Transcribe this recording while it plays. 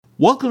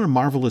Welcome to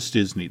Marvelous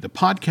Disney, the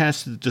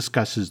podcast that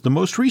discusses the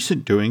most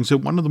recent doings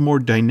at one of the more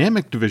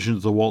dynamic divisions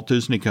of the Walt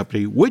Disney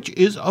Company, which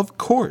is, of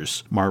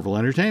course, Marvel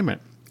Entertainment.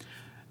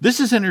 This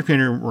is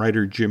entertainer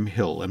writer Jim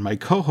Hill, and my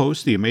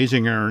co-host, the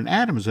amazing Aaron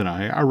Adams, and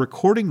I are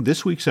recording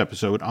this week's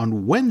episode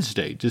on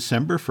Wednesday,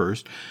 December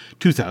 1st,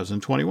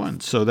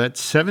 2021. So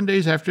that's 7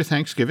 days after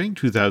Thanksgiving,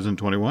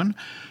 2021.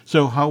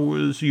 So how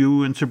was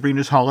you and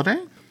Sabrina's holiday?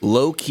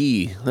 Low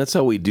key. That's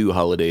how we do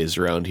holidays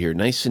around here.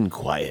 Nice and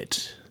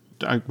quiet.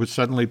 I was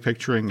suddenly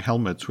picturing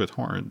helmets with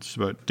horns,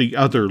 but the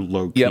other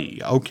low-key.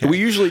 Yep. Okay. We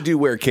usually do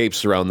wear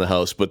capes around the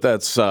house, but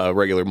that's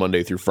regular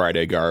Monday through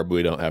Friday garb.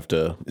 We don't have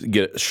to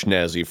get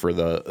snazzy for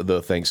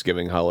the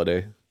Thanksgiving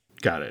holiday.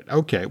 Got it.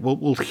 Okay.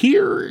 Well,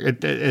 here at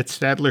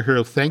Stadler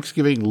Hill,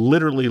 Thanksgiving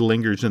literally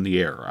lingers in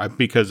the air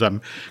because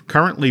I'm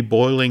currently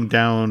boiling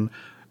down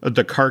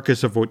the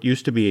carcass of what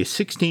used to be a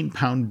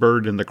 16-pound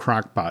bird in the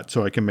crock pot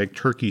so I can make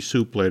turkey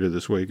soup later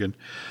this week. And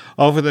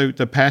over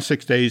the past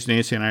 6 days,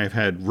 Nancy and I have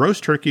had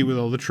roast turkey with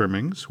all the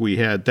trimmings. We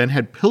then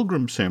had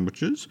pilgrim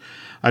sandwiches.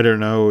 I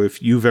don't know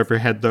if you've ever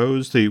had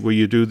those, where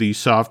you do the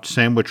soft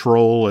sandwich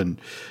roll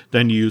and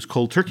then you use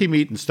cold turkey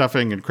meat and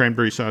stuffing and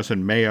cranberry sauce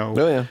and mayo.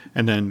 Oh, yeah.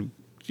 And then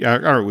all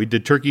right, we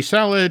did turkey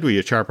salad.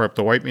 We chop up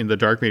the white meat and the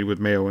dark meat with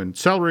mayo and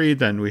celery.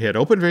 Then we had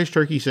open-faced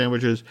turkey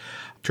sandwiches,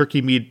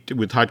 turkey meat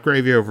with hot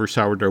gravy over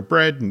sourdough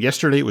bread. And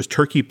yesterday it was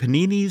turkey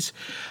paninis.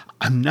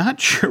 I'm not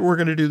sure we're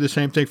going to do the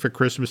same thing for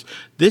Christmas.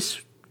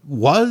 This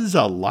was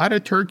a lot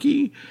of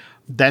turkey.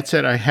 That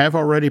said, I have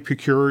already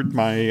procured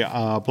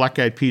my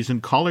black-eyed peas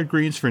and collard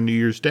greens for New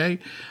Year's Day.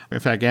 In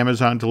fact,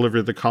 Amazon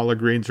delivered the collard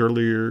greens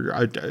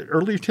earlier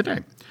today.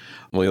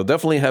 Well, you'll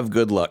definitely have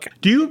good luck.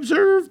 Do you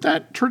observe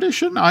that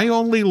tradition? I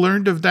only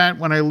learned of that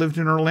when I lived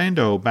in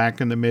Orlando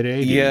back in the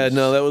mid-'80s. Yeah,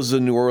 no, that was a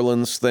New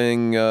Orleans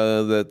thing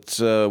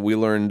that we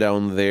learned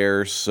down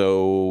there.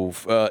 So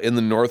in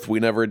the North, we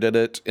never did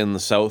it. In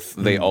the South,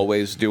 they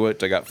always do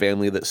it. I got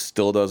family that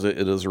still does it.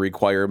 It is a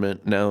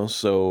requirement now.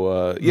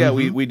 So,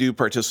 we do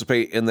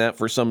participate in that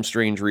for some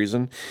strange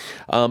reason.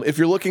 If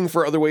you're looking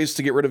for other ways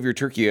to get rid of your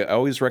turkey, I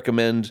always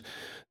recommend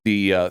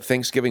the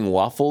Thanksgiving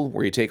waffle,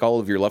 where you take all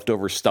of your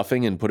leftover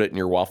stuffing and put it in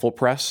your waffle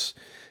press,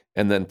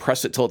 and then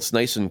press it till it's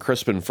nice and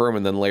crisp and firm,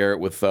 and then layer it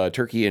with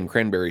turkey and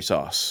cranberry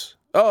sauce.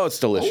 Oh, it's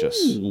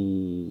delicious.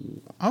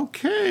 Ooh,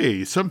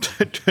 okay.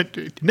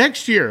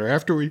 Next year,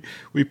 after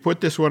we put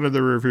this one in the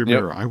rearview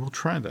mirror, I will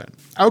try that.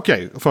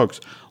 Okay,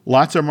 folks,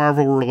 lots of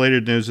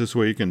Marvel-related news this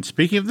week. And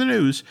speaking of the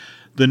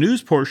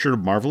news portion of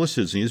Marvelous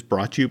Disney is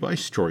brought to you by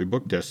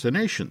Storybook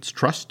Destinations,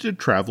 trusted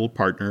travel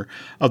partner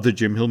of the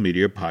Jim Hill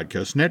Media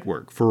Podcast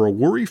Network. For a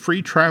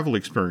worry-free travel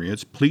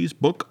experience, please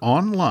book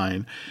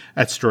online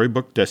at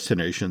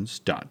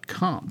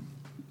StorybookDestinations.com.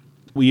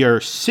 We are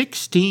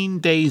 16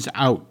 days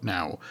out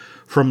now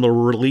from the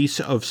release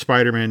of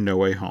Spider-Man No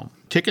Way Home.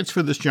 Tickets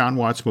for this John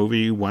Watts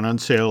movie went on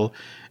sale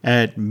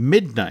at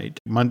midnight,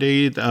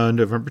 Monday,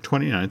 November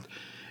 29th.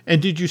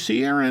 And did you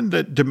see, Aaron,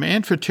 that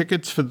demand for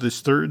tickets for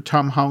this third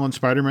Tom Holland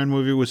Spider-Man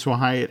movie was so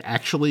high it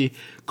actually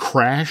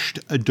crashed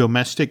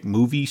domestic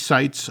movie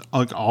sites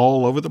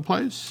all over the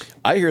place?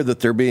 I hear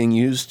that they're being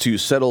used to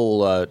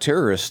settle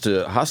terrorist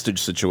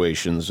hostage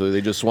situations. So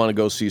they just want to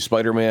go see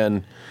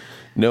Spider-Man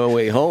No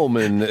Way Home,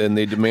 and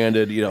they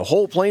demanded, a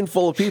whole plane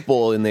full of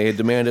people, and they had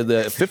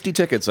demanded 50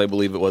 tickets, I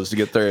believe it was, to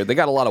get there. They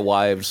got a lot of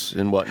wives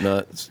and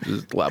whatnot.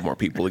 There's a lot more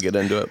people to get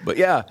into it. But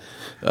yeah,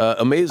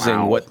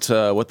 amazing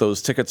what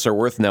those tickets are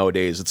worth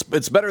nowadays.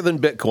 It's better than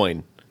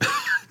Bitcoin.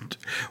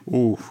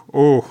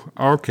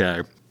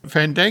 Okay.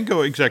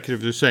 Fandango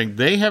executives are saying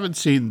they haven't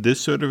seen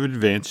this sort of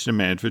advanced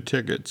demand for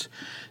tickets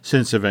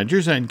since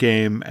Avengers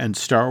Endgame and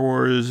Star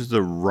Wars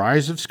The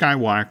Rise of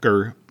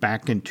Skywalker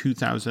back in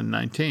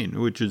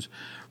 2019, which is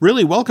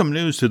really welcome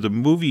news to the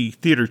movie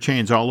theater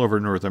chains all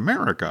over North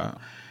America.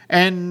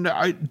 And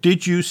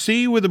did you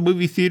see where the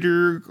movie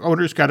theater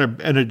owners got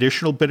an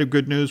additional bit of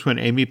good news when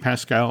Amy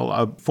Pascal,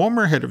 a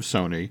former head of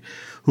Sony,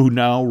 who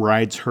now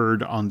rides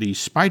herd on the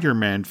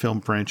Spider-Man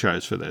film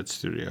franchise for that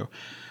studio,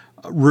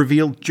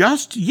 revealed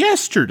just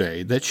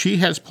yesterday that she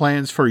has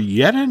plans for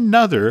yet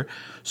another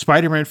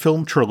Spider-Man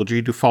film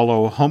trilogy to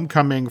follow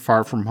Homecoming,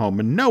 Far From Home,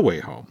 and No Way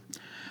Home.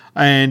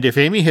 And if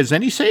Amy has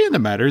any say in the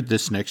matter,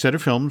 this next set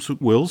of films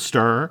will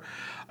star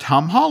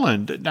Tom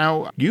Holland.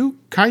 Now, you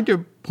kind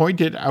of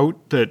pointed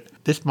out that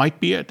this might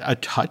be a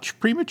touch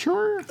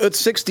premature?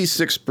 It's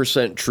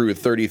 66% true,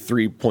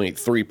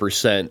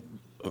 33.3%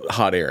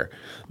 hot air.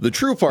 The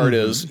true part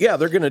is, they're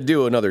going to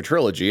do another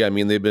trilogy. I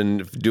mean, they've been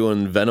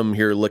doing Venom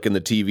here licking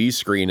the TV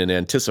screen in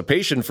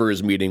anticipation for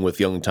his meeting with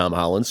young Tom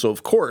Holland. So,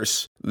 of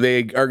course,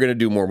 they are going to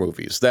do more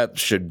movies. That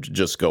should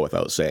just go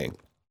without saying.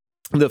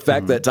 The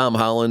fact that Tom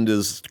Holland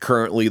is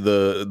currently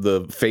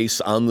the face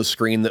on the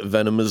screen that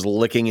Venom is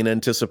licking in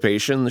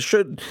anticipation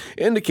should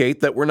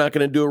indicate that we're not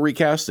going to do a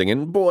recasting.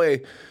 And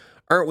boy,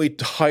 aren't we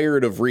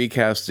tired of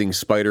recasting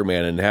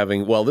Spider-Man and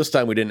having, this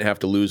time we didn't have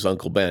to lose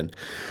Uncle Ben.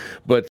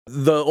 But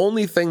the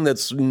only thing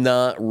that's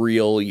not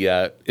real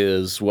yet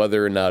is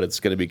whether or not it's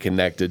going to be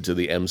connected to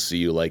the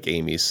MCU like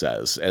Amy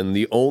says. And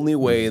the only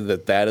way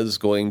that is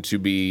going to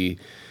be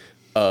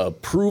a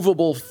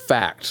provable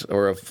fact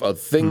or a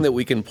thing that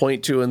we can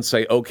point to and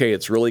say, okay,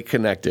 it's really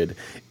connected,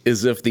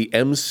 is if the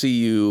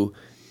MCU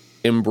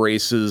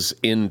embraces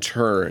in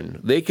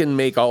turn. They can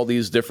make all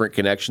these different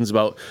connections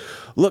about,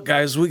 look,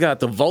 guys, we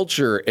got the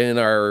Vulture in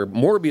our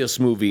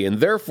Morbius movie, and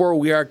therefore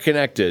we are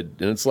connected.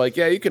 And it's like,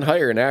 yeah, you can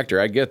hire an actor.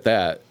 I get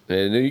that.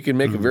 And you can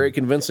make a very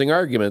convincing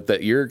argument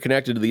that you're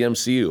connected to the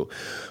MCU.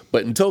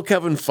 But until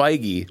Kevin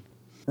Feige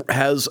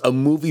has a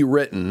movie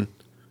written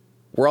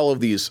where all of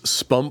these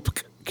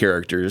spump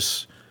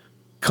characters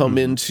come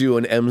into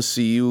an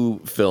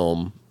MCU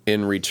film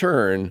in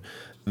return,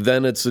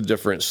 then it's a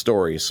different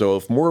story. So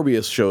if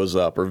Morbius shows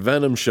up or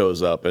Venom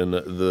shows up in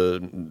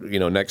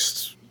the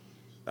next,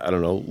 I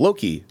don't know,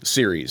 Loki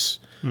series,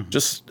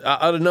 just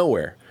out of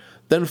nowhere,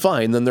 then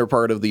fine, then they're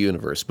part of the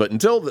universe. But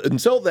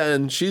until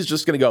then, she's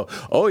just going to go,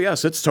 oh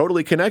yes, it's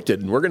totally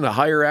connected, and we're going to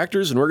hire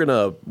actors, and we're going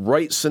to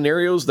write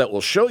scenarios that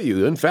will show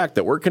you, in fact,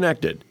 that we're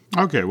connected.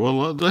 Okay,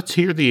 well, let's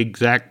hear the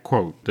exact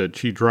quote that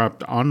she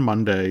dropped on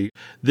Monday.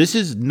 This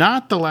is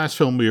not the last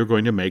film we are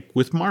going to make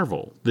with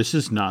Marvel. This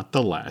is not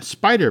the last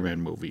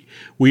Spider-Man movie.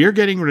 We are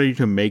getting ready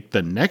to make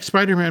the next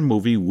Spider-Man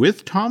movie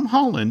with Tom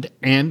Holland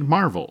and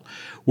Marvel.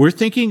 We're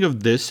thinking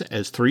of this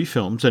as 3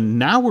 films, and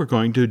now we're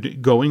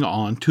going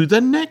on to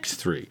the next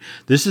 3.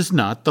 This is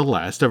not the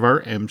last of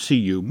our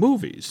MCU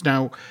movies.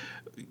 Now,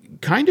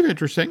 kind of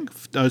interesting.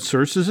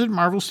 Sources at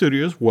Marvel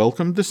Studios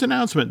welcomed this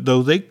announcement,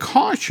 though they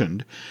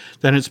cautioned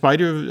that in spite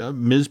of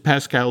Ms.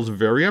 Pascal's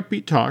very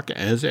upbeat talk,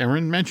 as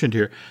Aaron mentioned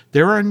here,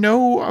 there are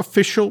no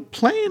official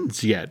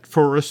plans yet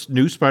for a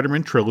new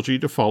Spider-Man trilogy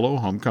to follow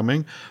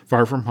Homecoming,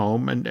 Far From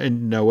Home,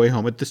 and No Way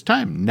Home at this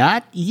time.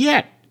 Not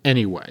yet,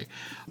 anyway.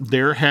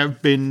 There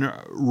have been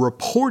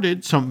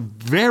reported some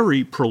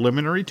very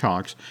preliminary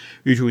talks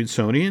between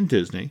Sony and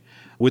Disney,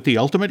 with the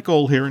ultimate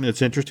goal here, and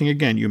it's interesting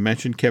again, you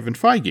mentioned Kevin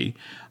Feige.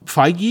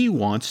 Feige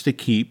wants to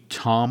keep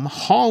Tom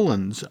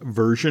Holland's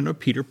version of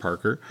Peter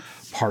Parker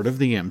part of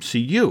the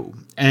MCU.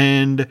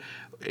 And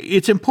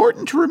it's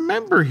important to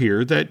remember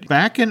here that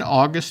back in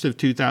August of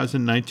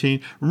 2019,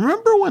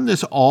 remember when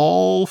this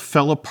all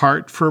fell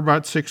apart for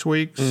about 6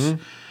 weeks?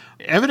 Mm-hmm.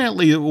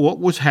 Evidently, what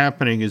was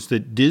happening is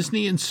that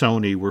Disney and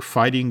Sony were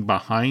fighting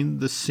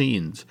behind the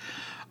scenes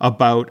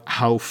about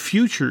how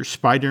future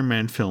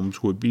Spider-Man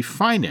films would be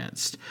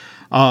financed.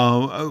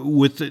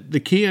 With the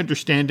key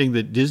understanding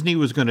that Disney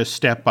was going to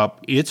step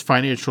up its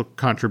financial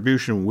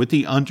contribution with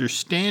the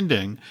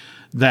understanding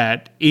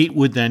that it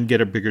would then get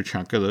a bigger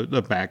chunk of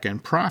the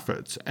back-end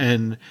profits.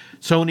 And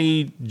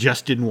Sony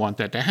just didn't want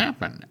that to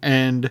happen.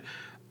 And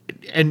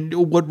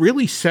what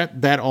really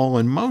set that all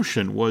in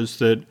motion was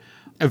that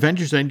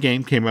Avengers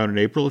Endgame came out in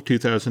April of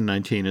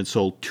 2019 and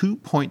sold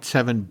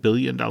 $2.7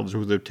 billion worth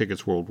of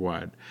tickets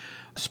worldwide.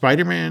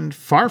 Spider-Man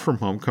Far From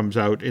Home comes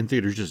out in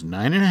theaters just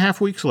 9.5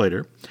 weeks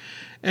later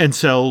and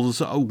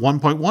sells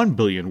 $1.1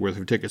 billion worth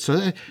of tickets.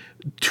 So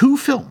 2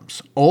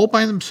 films, all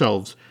by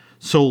themselves,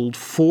 sold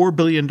 $4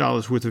 billion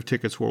worth of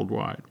tickets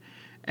worldwide.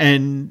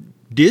 And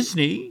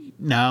Disney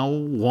now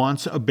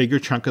wants a bigger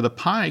chunk of the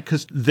pie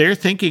because their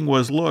thinking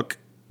was, look,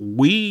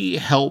 we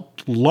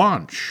helped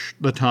launch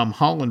the Tom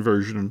Holland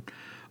version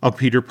of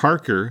Peter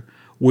Parker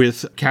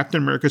with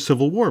Captain America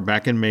Civil War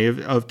back in May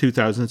of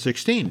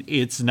 2016.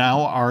 It's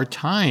now our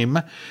time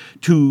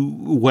to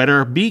wet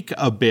our beak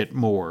a bit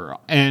more.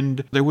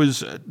 And there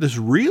was this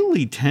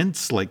really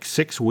tense,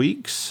 6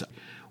 weeks.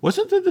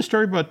 Wasn't there the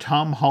story about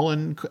Tom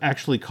Holland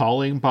actually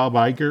calling Bob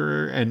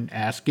Iger and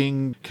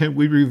asking, can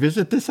we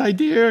revisit this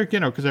idea?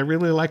 Because I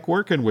really like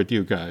working with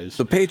you guys.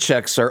 The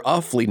paychecks are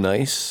awfully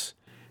nice.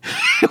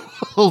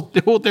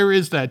 Well, there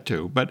is that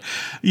too. But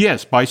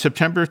yes, by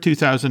September of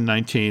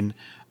 2019,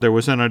 there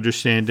was an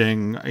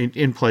understanding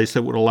in place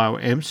that would allow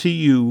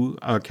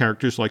MCU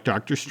characters like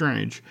Doctor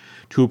Strange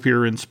to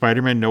appear in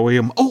Spider-Man No Way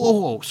Home.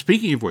 Oh,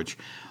 speaking of which,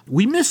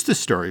 we missed this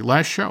story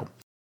last show.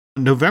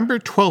 November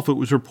 12th, it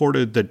was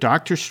reported that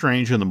Doctor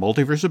Strange and the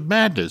Multiverse of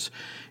Madness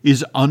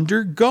is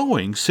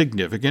undergoing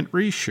significant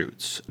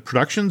reshoots.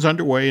 Production's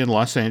underway in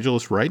Los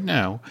Angeles right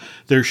now.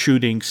 They're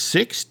shooting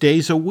 6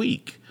 days a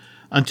week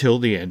until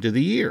the end of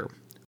the year.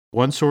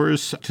 One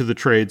source to the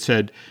trade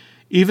said,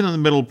 even in the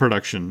middle of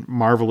production,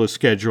 Marvel is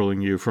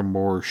scheduling you for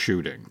more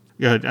shooting.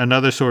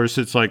 Another source,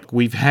 it's like,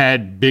 we've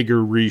had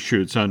bigger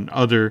reshoots on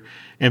other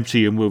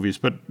MCU movies,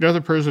 but the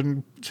other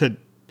person said,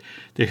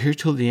 they're here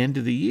till the end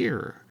of the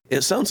year.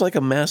 It sounds like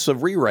a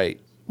massive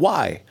rewrite.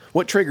 Why?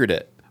 What triggered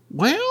it?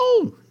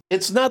 Well,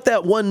 it's not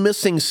that one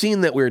missing scene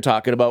that we were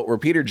talking about where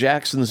Peter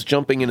Jackson's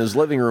jumping in his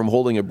living room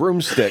holding a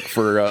broomstick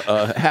for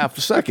a half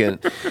a second.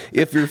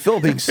 If you're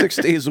filming 6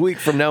 days a week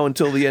from now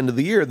until the end of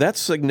the year, that's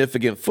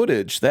significant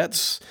footage.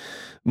 That's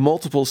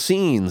multiple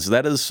scenes.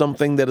 That is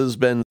something that has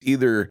been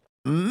either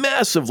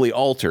massively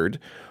altered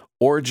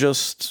or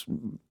just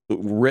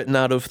written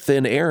out of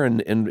thin air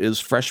and is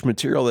fresh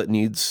material that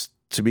needs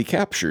to be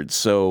captured.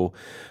 So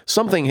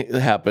something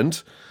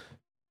happened.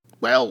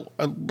 Well,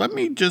 let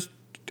me just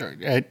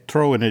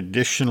throw an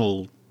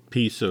additional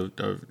piece of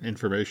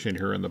information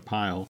here in the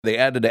pile. They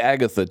added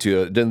Agatha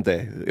to it, didn't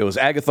they? It was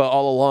Agatha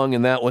all along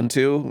in that one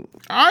too?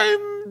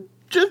 I'm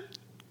just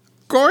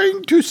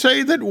going to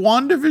say that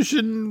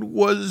WandaVision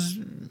was,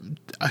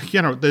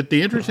 that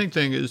the interesting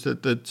thing is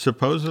that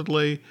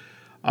supposedly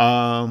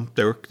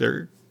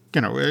they're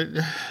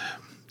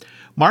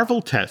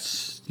Marvel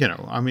tests,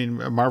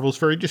 Marvel's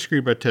very discreet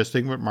about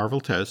testing, but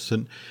Marvel tests,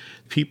 and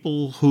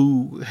people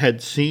who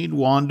had seen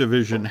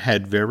WandaVision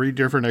had very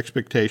different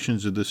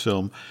expectations of this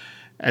film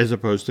as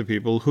opposed to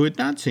people who had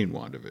not seen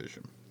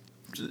WandaVision.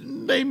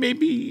 They may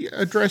be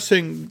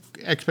addressing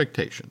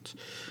expectations,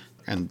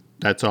 and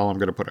that's all I'm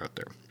going to put out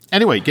there.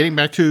 Anyway, getting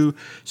back to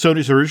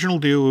Sony's original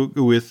deal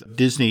with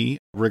Disney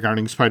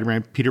regarding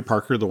Spider-Man Peter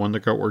Parker, the one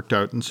that got worked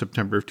out in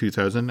September of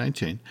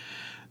 2019,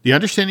 the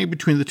understanding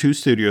between the two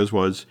studios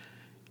was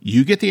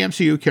you get the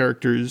MCU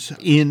characters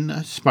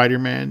in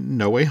Spider-Man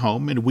No Way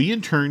Home, and we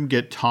in turn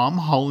get Tom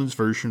Holland's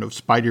version of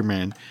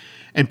Spider-Man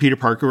and Peter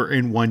Parker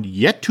in one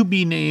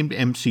yet-to-be-named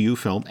MCU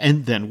film,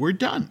 and then we're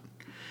done.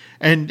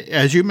 And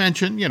as you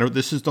mentioned,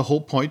 this is the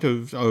whole point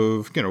of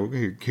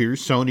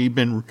here's Sony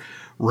been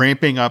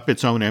ramping up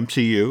its own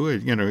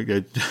MCU,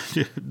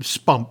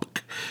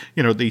 Spunk,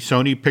 the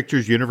Sony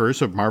Pictures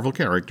universe of Marvel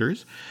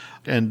characters.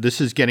 And this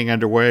is getting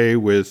underway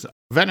with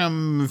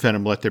Venom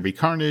Let There Be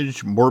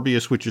Carnage,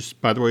 Morbius, which is,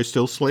 by the way,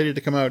 still slated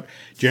to come out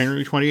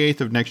January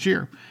 28th of next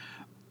year.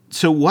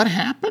 So what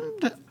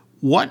happened?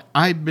 What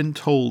I've been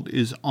told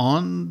is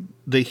on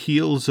the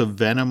heels of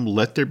Venom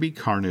Let There Be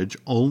Carnage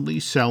only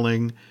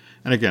selling,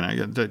 and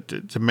again,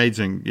 it's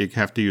amazing you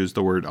have to use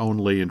the word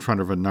only in front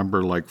of a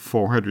number like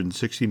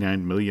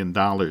 $469 million.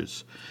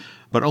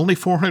 But only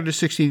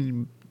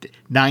 $469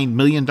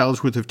 million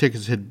worth of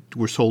tickets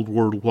were sold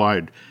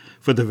worldwide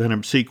for the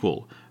Venom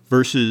sequel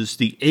versus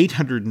the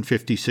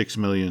 $856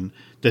 million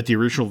that the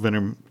original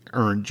Venom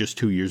earned just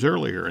 2 years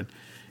earlier. And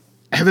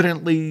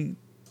evidently,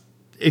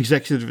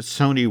 executives at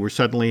Sony were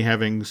suddenly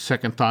having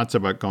second thoughts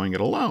about going it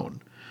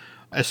alone,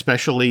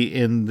 especially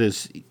in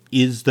this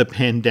is the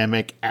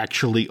pandemic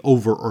actually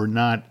over or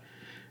not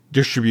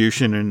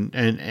distribution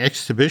and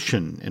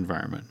exhibition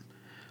environment.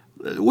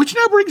 Which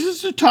now brings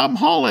us to Tom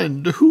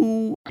Holland,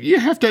 who you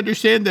have to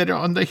understand that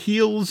on the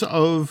heels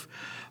of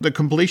the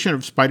completion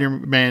of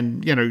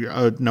Spider-Man,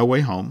 No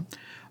Way Home,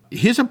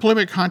 his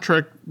employment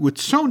contract with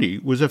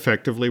Sony was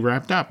effectively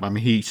wrapped up. I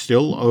mean, he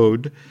still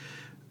owed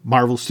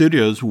Marvel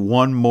Studios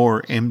one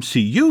more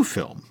MCU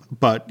film,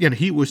 but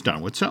he was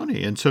done with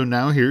Sony. And so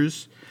now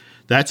here's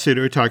that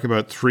studio talking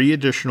about 3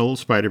 additional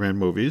Spider-Man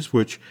movies,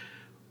 which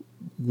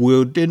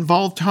would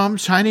involve Tom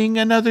signing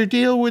another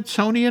deal with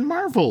Sony and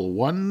Marvel,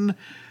 one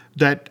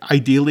that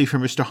ideally for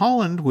Mr.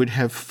 Holland would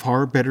have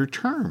far better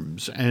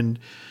terms. And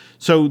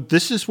so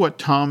this is what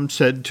Tom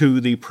said to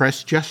the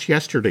press just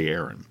yesterday,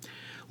 Aaron.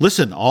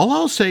 Listen, all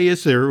I'll say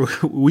is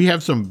we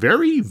have some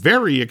very,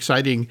 very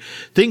exciting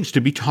things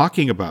to be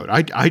talking about.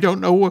 I don't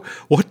know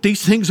what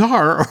these things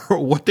are or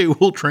what they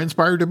will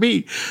transpire to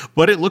be,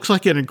 but it looks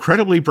like an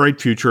incredibly bright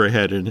future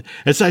ahead. And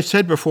as I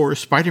said before,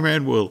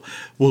 Spider-Man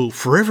will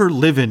forever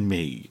live in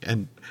me.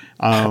 And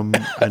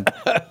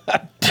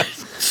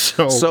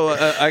So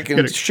I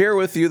can share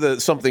with you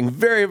that something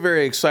very,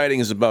 very exciting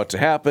is about to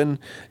happen.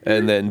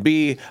 And then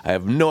B, I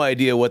have no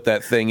idea what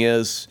that thing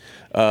is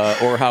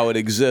or how it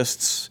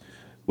exists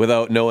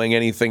without knowing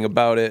anything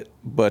about it.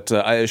 But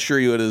I assure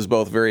you it is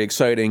both very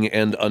exciting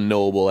and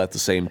unknowable at the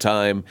same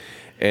time.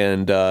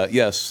 And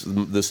yes,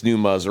 this new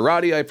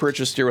Maserati I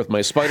purchased here with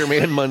my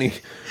Spider-Man money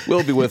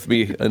will be with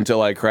me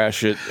until I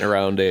crash it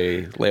around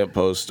a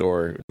lamppost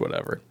or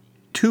whatever.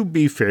 To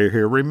be fair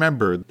here,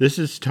 remember, this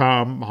is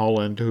Tom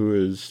Holland, who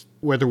is,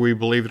 whether we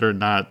believe it or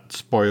not,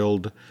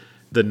 spoiled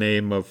the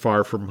name of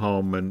Far From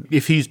Home. And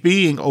if he's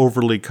being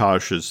overly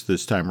cautious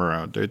this time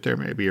around, there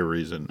may be a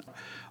reason.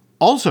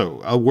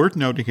 Also, worth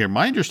noting here,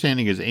 my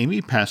understanding is Amy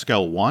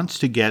Pascal wants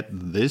to get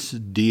this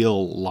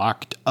deal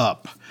locked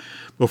up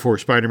before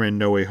Spider-Man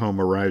No Way Home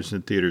arrives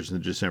in theaters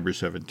on December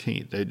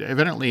 17th.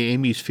 Evidently,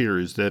 Amy's fear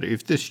is that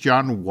if this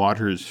John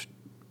Watts,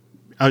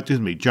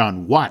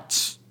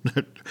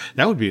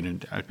 that would be a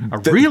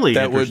really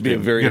that would be a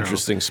very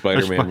interesting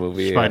Spider-Man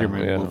movie.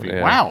 Spider-Man movie.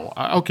 Yeah. Wow.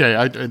 Okay.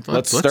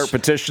 Let's start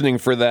petitioning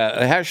for that.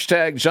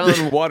 Hashtag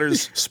John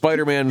Waters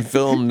Spider-Man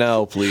film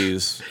now,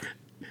 please.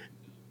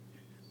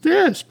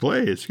 Yes,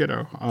 please.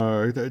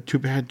 Too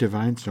bad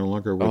Divine's no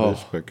longer with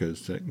us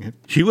because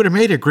she would have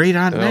made a great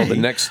Aunt May. The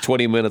next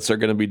 20 minutes are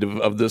going to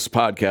be of this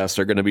podcast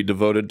are going to be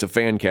devoted to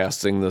fan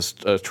casting this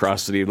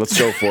atrocity. Let's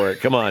go for it.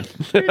 Come on.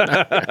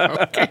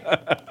 Okay.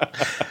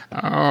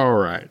 All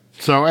right.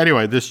 So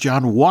anyway, this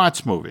John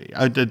Watts movie,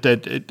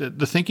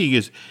 the thinking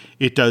is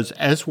it does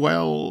as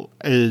well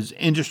as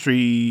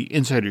industry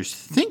insiders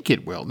think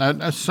it will.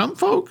 Now some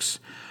folks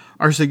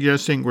are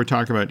suggesting we're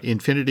talking about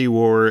Infinity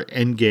War,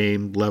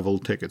 Endgame level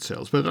ticket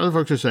sales. But other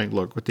folks are saying,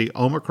 look, with the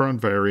Omicron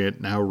variant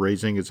now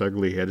raising its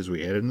ugly head as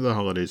we head into the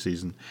holiday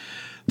season,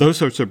 those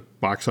sorts of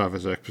box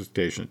office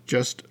expectations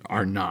just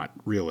are not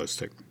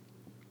realistic.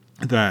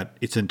 That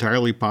it's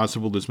entirely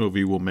possible this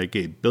movie will make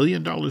 $1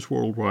 billion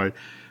worldwide,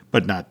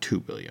 but not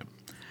 $2 billion.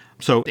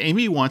 So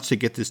Amy wants to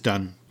get this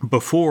done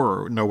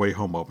before No Way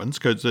Home opens,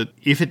 because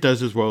if it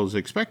does as well as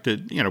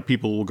expected,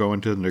 people will go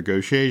into the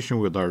negotiation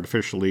with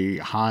artificially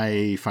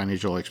high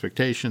financial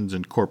expectations,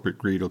 and corporate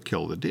greed will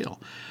kill the deal.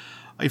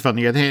 If, on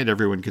the other hand,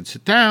 everyone can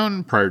sit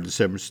down prior to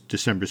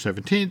December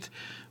 17th,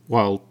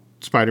 while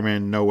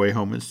Spider-Man No Way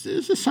Home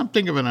is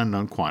something of an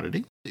unknown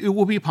quantity, it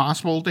will be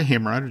possible to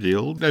hammer out a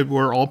deal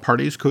where all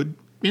parties could,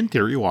 in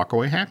theory, walk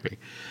away happy.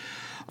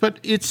 But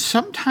it's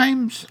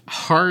sometimes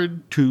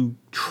hard to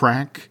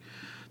track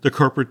the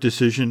corporate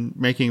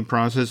decision-making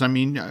process. I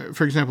mean,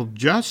 for example,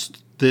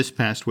 just this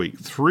past week,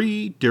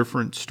 3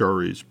 different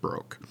stories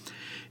broke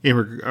in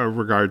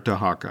regard to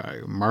Hawkeye,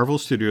 Marvel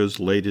Studios'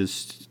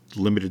 latest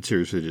limited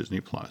series for Disney+.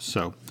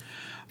 So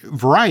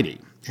Variety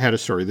had a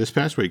story this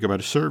past week about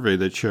a survey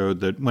that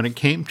showed that when it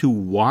came to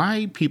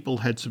why people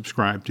had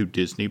subscribed to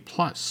Disney+,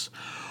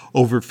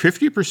 over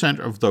 50%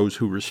 of those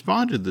who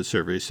responded to the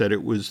survey said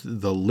it was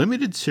the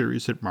limited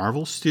series that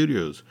Marvel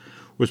Studios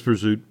was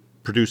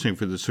producing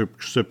for the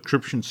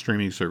subscription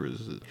streaming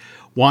services.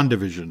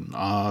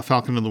 WandaVision,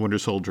 Falcon and the Winter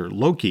Soldier,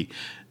 Loki.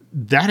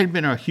 That had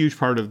been a huge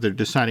part of their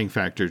deciding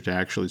factor to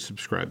actually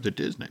subscribe to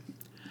Disney.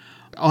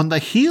 On the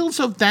heels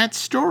of that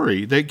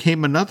story, there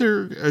came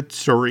another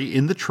story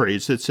in the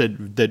trades that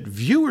said that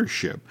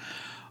viewership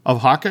of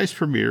Hawkeye's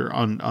premiere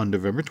on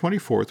November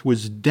 24th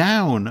was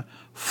down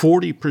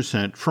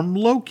 40% from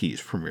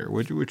Loki's premiere,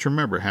 which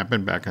remember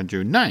happened back on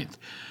June 9th.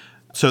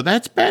 So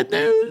that's bad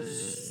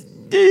news?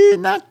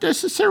 Not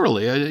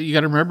necessarily. You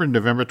got to remember,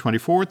 November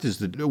 24th is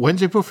the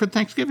Wednesday before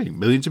Thanksgiving.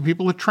 Millions of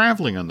people are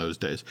traveling on those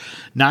days,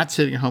 not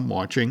sitting at home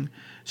watching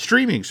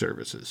streaming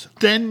services.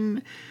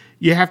 Then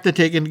you have to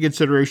take into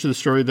consideration the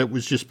story that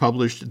was just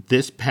published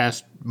this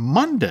past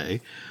Monday,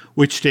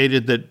 which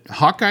stated that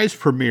Hawkeye's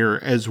premiere,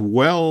 as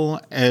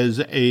well as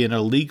an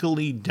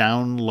illegally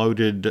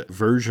downloaded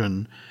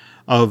version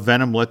of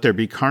Venom Let There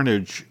Be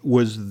Carnage,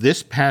 was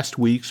this past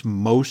week's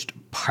most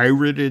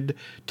pirated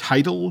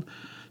title.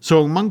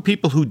 So among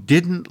people who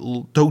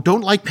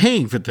don't like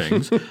paying for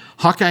things,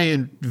 Hawkeye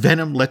and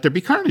Venom Let There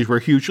Be Carnage were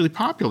hugely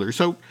popular.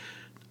 So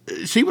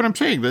see what I'm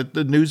saying? That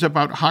the news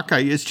about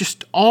Hawkeye is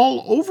just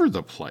all over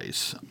the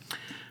place.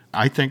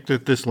 I think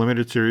that this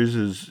limited series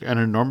is an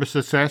enormous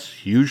success,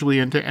 hugely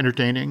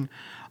entertaining.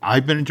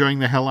 I've been enjoying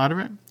the hell out of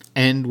it.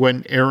 And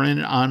when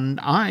Aaron and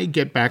I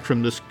get back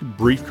from this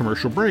brief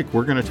commercial break,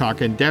 we're going to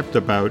talk in depth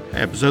about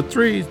episode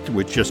 3,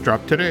 which just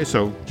dropped today.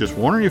 So just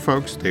warning you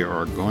folks, there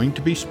are going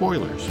to be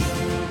spoilers.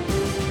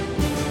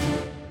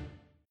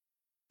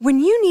 When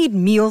you need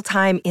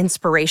mealtime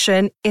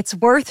inspiration, it's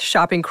worth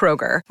shopping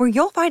Kroger, where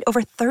you'll find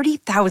over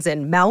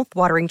 30,000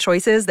 mouth-watering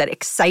choices that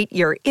excite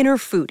your inner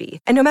foodie.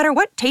 And no matter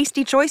what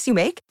tasty choice you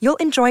make, you'll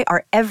enjoy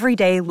our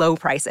everyday low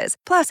prices,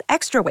 plus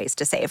extra ways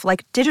to save,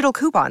 like digital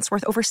coupons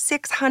worth over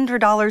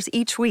 $600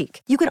 each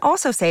week. You can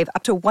also save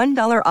up to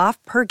 $1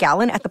 off per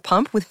gallon at the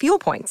pump with fuel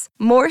points.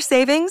 More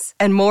savings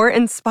and more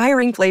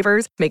inspiring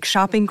flavors make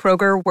shopping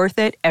Kroger worth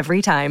it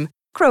every time.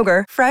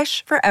 Kroger,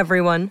 fresh for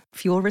everyone.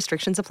 Fuel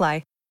restrictions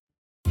apply.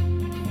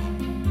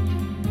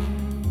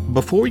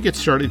 Before we get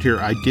started here,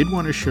 I did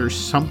want to share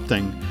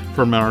something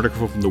from an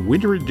article from the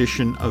winter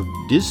edition of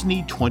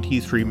Disney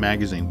 23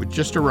 magazine, which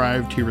just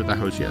arrived here at the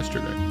house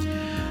yesterday.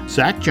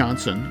 Zach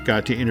Johnson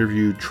got to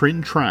interview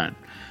Trinh Tran,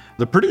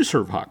 the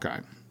producer of Hawkeye.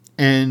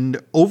 And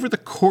over the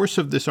course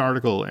of this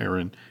article,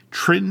 Aaron,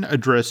 Trinh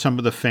addressed some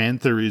of the fan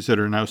theories that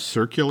are now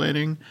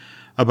circulating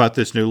about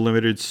this new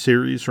limited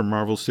series from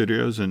Marvel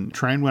Studios. And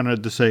Tran went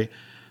on to say,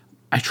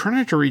 I try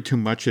not to read too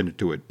much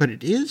into it, but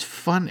it is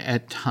fun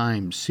at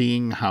times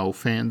seeing how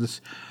fans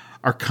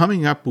are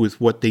coming up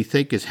with what they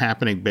think is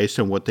happening based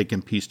on what they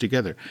can piece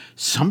together.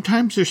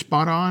 Sometimes they're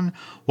spot on,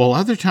 while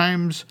other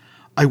times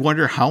I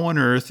wonder how on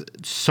earth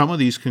some of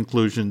these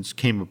conclusions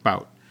came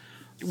about,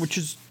 which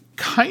is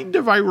kind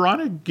of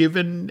ironic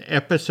given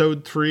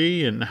episode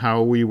 3 and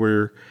how we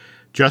were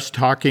just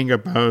talking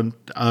about,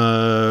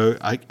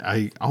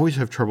 I always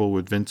have trouble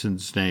with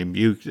Vincent's name.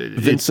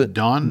 Vincent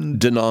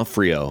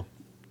D'Onofrio.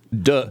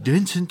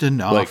 Vincent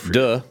D'Onofrio. Like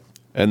duh,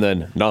 and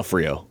then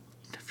D'Onofrio.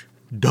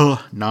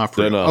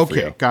 D'Onofrio.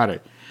 Okay, got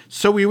it.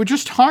 So we were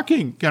just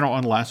talking,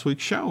 on last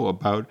week's show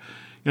about,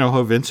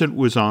 how Vincent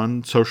was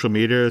on social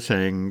media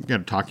saying,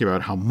 talking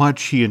about how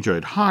much he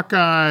enjoyed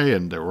Hawkeye,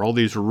 and there were all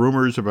these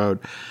rumors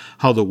about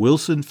how the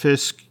Wilson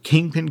Fisk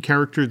Kingpin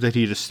character that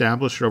he'd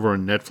established over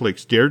on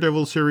Netflix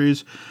Daredevil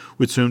series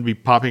would soon be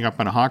popping up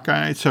on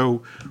Hawkeye.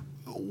 So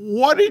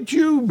what did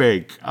you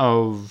make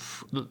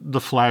of the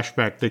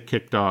flashback that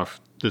kicked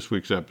off this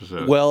week's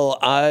episode? Well,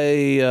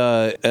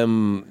 I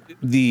am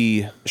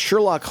the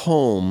Sherlock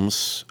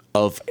Holmes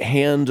of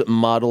hand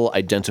model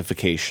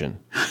identification.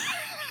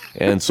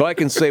 And so I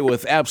can say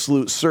with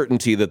absolute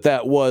certainty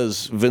that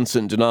was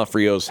Vincent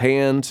D'Onofrio's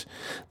hand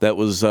that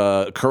was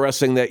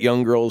caressing that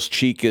young girl's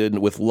cheek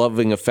with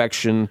loving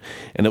affection.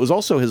 And it was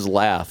also his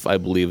laugh, I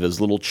believe,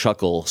 his little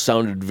chuckle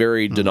sounded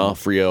very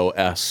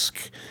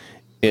D'Onofrio-esque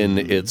in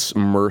its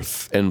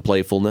mirth and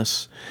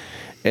playfulness.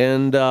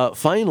 And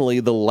finally,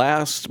 the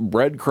last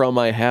breadcrumb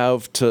I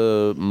have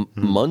to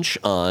munch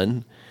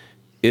on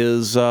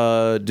is,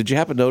 did you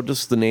happen to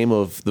notice the name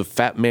of the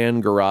Fat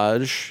Man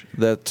Garage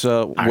that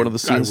one of the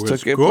scenes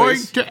took place? I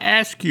was going to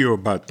ask you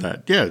about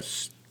that.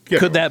 Yes.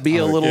 Could that be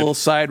a little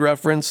side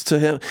reference to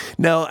him?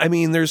 Now, I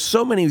mean, there's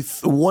so many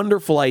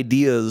wonderful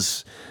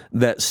ideas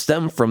that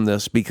stem from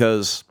this,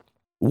 because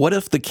what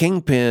if the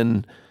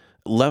Kingpin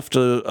left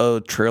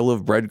a trail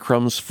of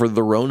breadcrumbs for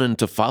the Ronin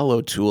to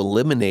follow to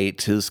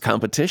eliminate his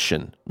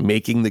competition,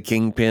 making the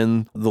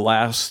Kingpin the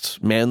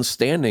last man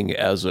standing,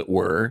 as it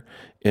were,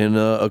 in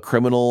a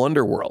criminal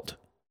underworld?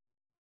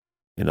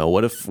 You know,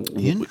 what if,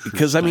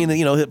 because I mean,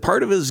 you know,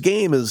 part of his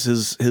game is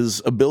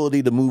his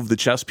ability to move the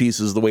chess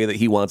pieces the way that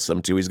he wants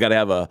them to. He's got to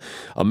have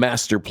a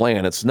master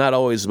plan. It's not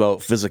always about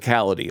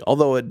physicality,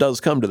 although it does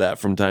come to that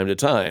from time to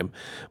time,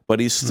 but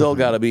he's still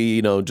got to be,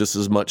 you know, just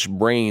as much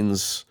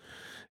brains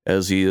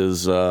as he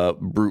is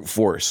brute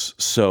force.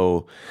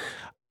 So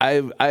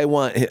I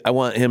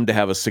want him to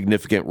have a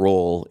significant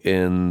role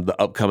in the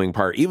upcoming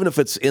part, even if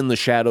it's in the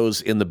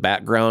shadows, in the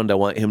background. I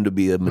want him to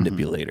be a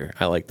manipulator.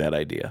 I like that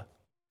idea.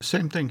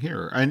 Same thing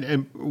here.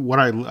 And what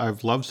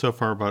I've loved so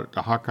far about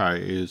Hawkeye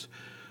is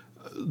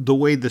the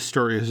way the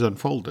story has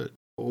unfolded.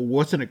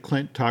 Wasn't it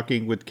Clint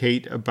talking with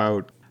Kate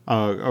about,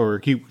 or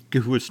he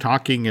was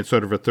talking in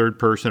sort of a third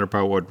person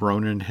about what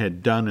Ronin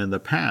had done in the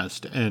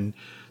past, and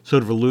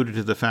sort of alluded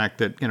to the fact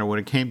that, you know, when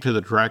it came to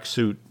the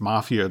tracksuit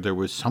mafia, there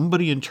was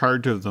somebody in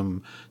charge of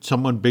them,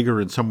 someone bigger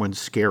and someone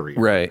scary.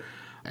 Right.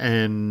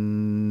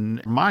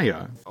 And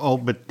Maya all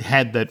but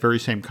had that very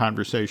same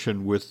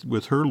conversation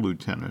with her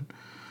lieutenant.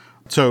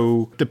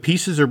 So the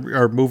pieces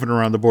are moving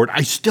around the board.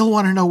 I still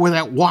want to know where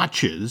that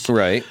watch is.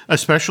 Right.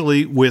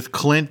 Especially with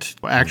Clint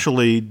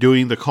actually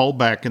doing the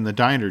callback in the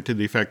diner to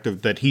the effect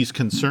of that he's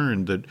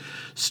concerned that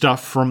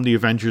stuff from the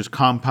Avengers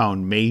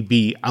compound may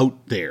be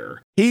out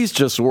there. He's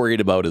just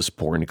worried about his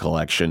porn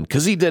collection,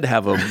 because he did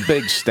have a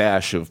big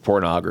stash of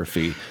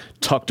pornography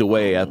tucked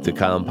away at the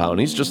compound.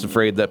 He's just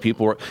afraid that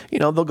people are, you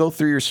know, they'll go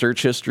through your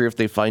search history if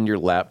they find your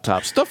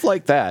laptop, stuff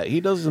like that.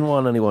 He doesn't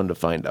want anyone to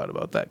find out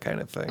about that kind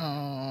of thing.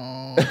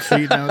 Oh,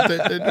 see, now,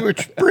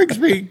 which brings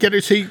me,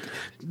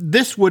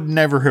 this would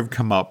never have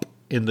come up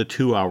in the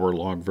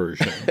 2-hour-long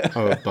version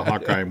of the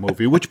Hawkeye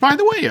movie, which, by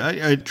the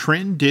way,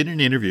 Trent did an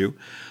interview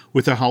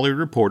with the Hollywood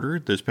Reporter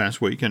this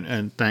past week,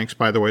 and thanks,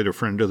 by the way, to a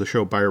friend of the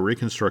show,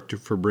 Bioreconstructive,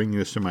 for bringing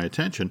this to my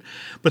attention.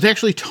 But they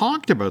actually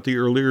talked about the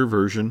earlier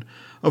version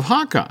of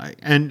Hawkeye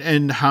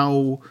and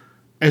how,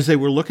 as they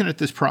were looking at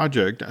this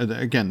project,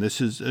 again,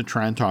 this is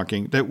Tran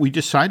talking, that we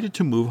decided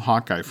to move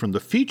Hawkeye from the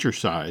feature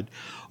side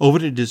over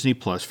to Disney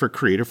Plus for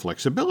creative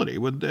flexibility.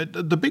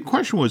 The big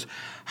question was,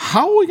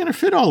 how are we going to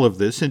fit all of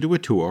this into a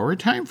 2-hour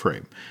time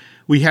frame?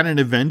 We had an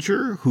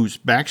Avenger whose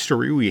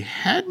backstory we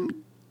hadn't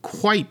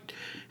quite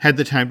had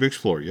the time to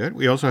explore yet.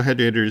 We also had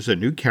to introduce a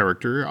new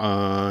character,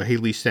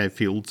 Haley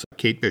Stanfield's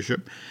Kate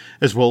Bishop,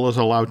 as well as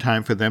allow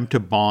time for them to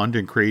bond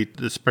and create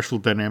the special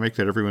dynamic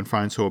that everyone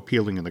finds so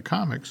appealing in the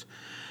comics.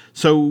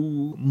 So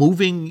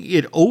moving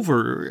it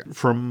over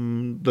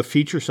from the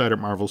feature side of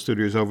Marvel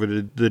Studios over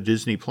to the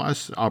Disney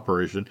Plus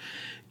operation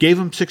gave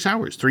them 6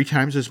 hours, 3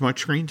 times as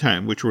much screen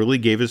time, which really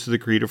gave us the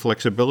creative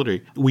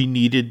flexibility we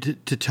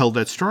needed to tell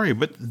that story.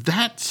 But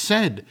that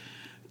said,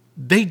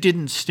 they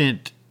didn't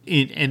stint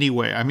in any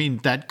way. I mean,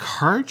 that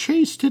car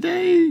chase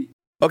today.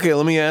 Okay,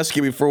 let me ask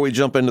you before we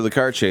jump into the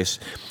car chase.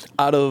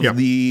 Out of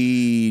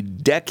the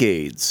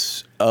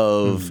decades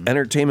of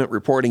entertainment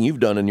reporting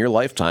you've done in your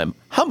lifetime,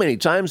 how many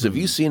times have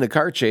you seen a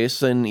car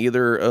chase in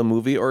either a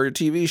movie or a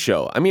TV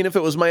show? I mean, if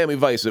it was Miami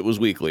Vice, it was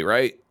weekly,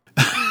 right?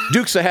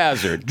 Dukes of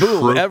Hazzard.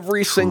 Boom.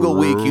 Every single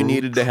week you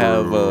needed to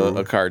have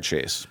a car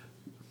chase.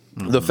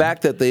 The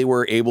fact that they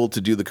were able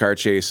to do the car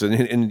chase,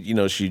 and you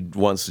know, she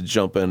wants to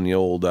jump in the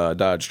old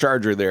Dodge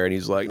Charger there, and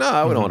he's like,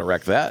 no, we don't want to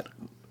wreck that.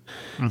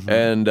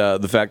 And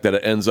the fact that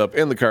it ends up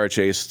in the car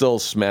chase, still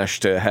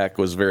smashed to heck,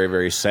 was very,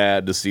 very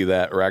sad to see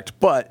that wrecked.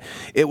 But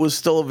it was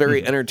still a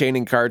very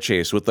entertaining car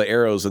chase with the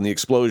arrows and the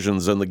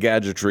explosions and the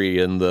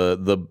gadgetry and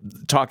the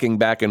talking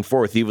back and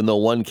forth, even though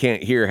one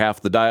can't hear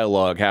half the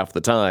dialogue half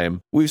the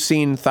time. We've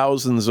seen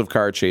thousands of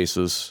car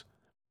chases,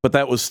 but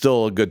that was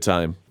still a good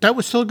time. That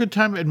was still a good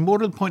time. And more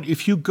to the point,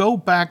 if you go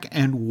back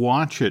and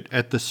watch it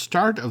at the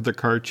start of the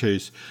car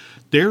chase,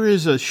 there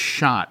is a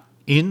shot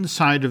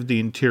inside of the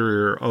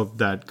interior of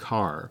that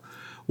car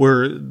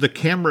where the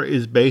camera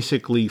is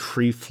basically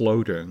free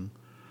floating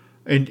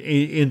and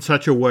in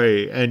such a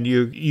way, and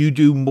you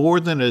do more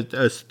than a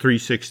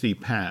 360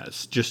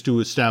 pass just to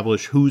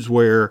establish who's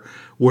where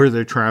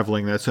they're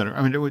traveling, that center.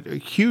 I mean, it was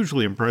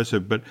hugely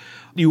impressive. But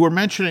you were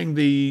mentioning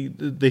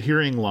the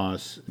hearing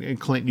loss and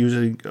Clint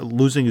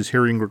losing his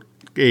hearing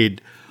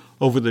aid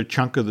over the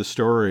chunk of the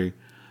story.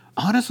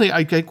 Honestly,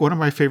 I think one of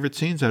my favorite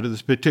scenes out of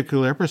this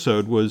particular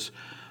episode was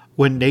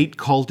when Nate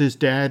called his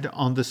dad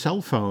on the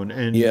cell phone,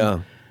 and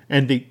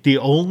the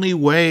only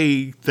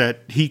way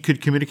that he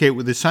could communicate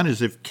with his son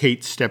is if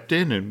Kate stepped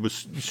in and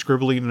was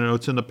scribbling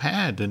notes in the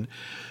pad. And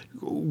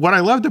what I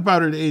loved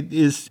about it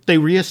is they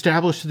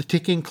reestablished the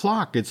ticking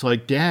clock. It's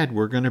like, Dad,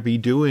 we're going to be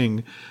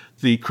doing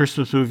the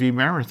Christmas movie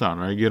marathon.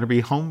 Are you going to be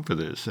home for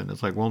this? And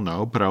it's like, well,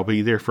 no, but I'll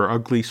be there for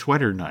ugly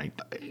sweater night.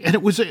 And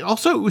it was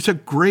a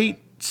great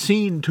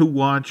scene to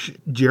watch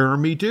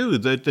Jeremy do,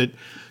 that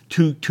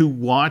to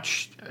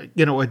watch,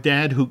 a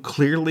dad who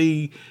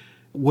clearly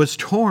was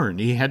torn.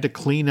 He had to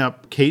clean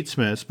up Kate's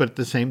mess, but at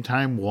the same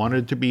time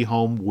wanted to be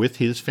home with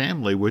his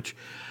family, which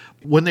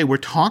when they were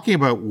talking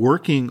about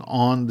working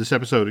on this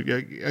episode,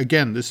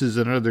 again, this is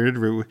another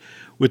interview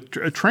with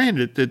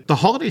Tran, that the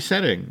holiday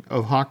setting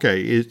of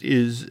Hawkeye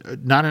is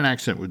not an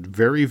accident. It was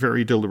very,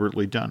 very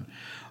deliberately done.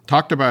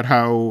 Talked about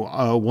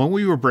how when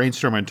we were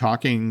brainstorming,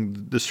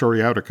 talking the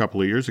story out a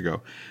couple of years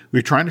ago, we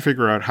were trying to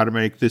figure out how to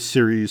make this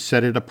series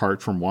set it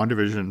apart from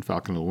WandaVision,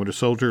 Falcon and the Winter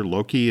Soldier,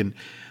 Loki, and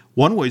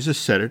one way is to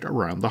set it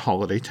around the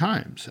holiday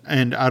times.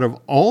 And out of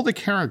all the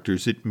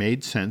characters, it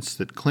made sense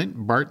that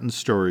Clint Barton's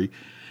story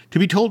to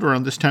be told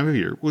around this time of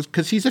year was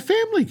because he's a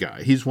family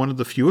guy. He's one of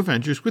the few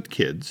Avengers with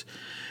kids.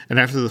 And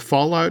after the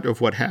fallout of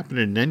what happened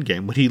in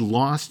Endgame, when he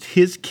lost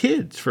his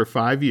kids for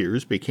 5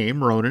 years,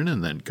 became Ronin,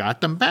 and then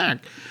got them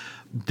back,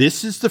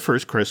 this is the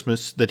first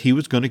Christmas that he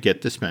was going to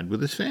get to spend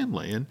with his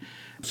family. And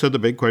so the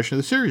big question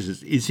of the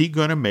series is he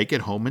going to make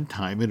it home in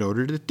time in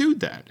order to do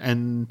that?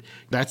 And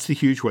that's the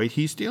huge weight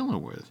he's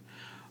dealing with.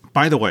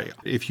 By the way,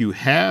 if you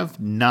have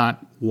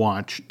not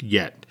watched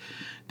yet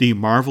the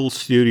Marvel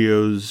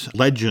Studios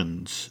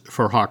Legends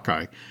for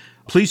Hawkeye,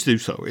 please do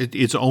so.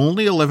 It's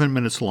only 11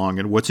 minutes long,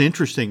 and what's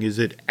interesting is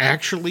it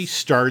actually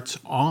starts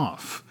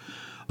off.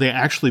 They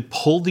actually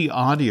pulled the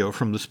audio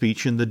from the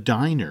speech in the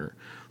diner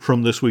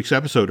from this week's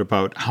episode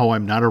about how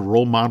I'm not a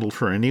role model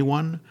for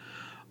anyone.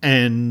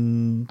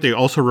 And they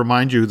also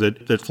remind you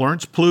that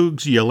Florence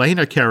Pugh's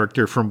Yelena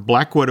character from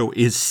Black Widow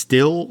she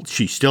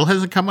still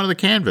hasn't come out of the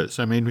canvas.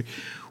 I mean,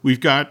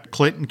 we've got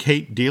Clint and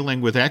Kate dealing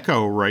with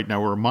Echo right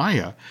now, or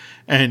Maya,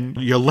 and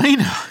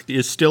Yelena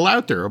is still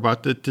out there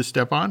about to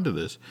step onto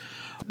this.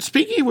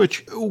 Speaking of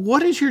which,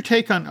 what is your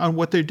take on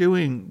what they're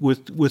doing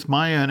with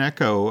Maya and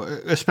Echo,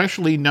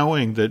 especially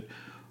knowing that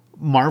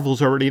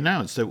Marvel's already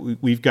announced that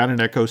we've got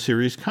an Echo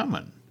series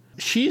coming?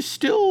 She's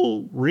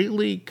still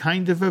really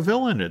kind of a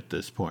villain at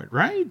this point,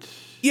 right?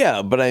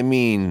 Yeah, but I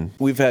mean,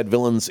 we've had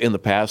villains in the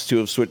past who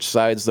have switched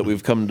sides that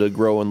we've come to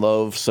grow and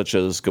love, such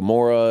as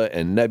Gamora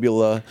and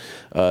Nebula,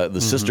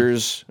 the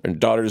sisters and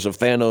daughters of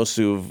Thanos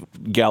who've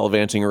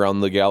gallivanting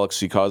around the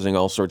galaxy causing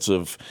all sorts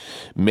of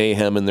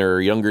mayhem in their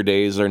younger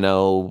days are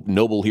now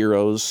noble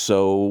heroes.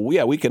 So,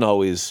 yeah, we can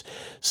always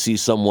see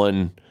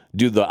someone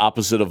do the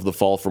opposite of the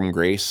fall from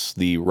grace,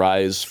 the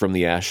rise from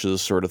the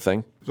ashes sort of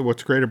thing. So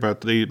what's great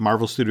about the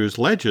Marvel Studios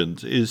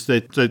Legends is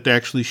that they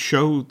actually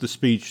show the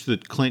speech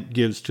that Clint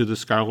gives to the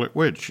Scarlet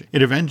Witch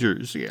in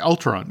Avengers,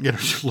 Ultron.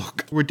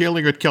 Look, we're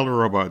dealing with killer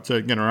robots,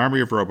 an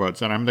army of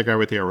robots, and I'm the guy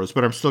with the arrows,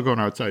 but I'm still going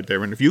outside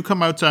there. And if you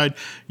come outside,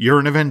 you're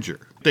an Avenger.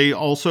 They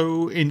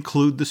also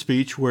include the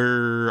speech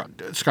where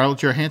Scarlett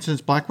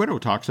Johansson's Black Widow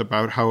talks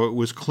about how it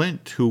was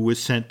Clint who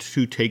was sent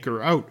to take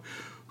her out,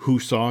 who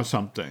saw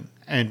something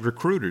and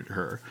recruited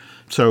her.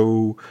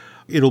 So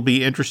it'll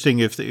be interesting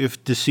if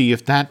to see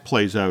if that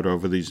plays out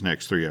over these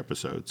next 3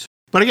 episodes.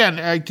 But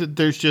again,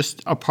 there's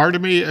just a part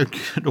of me, in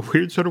a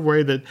weird sort of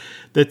way,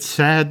 that's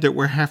sad that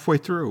we're halfway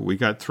through. We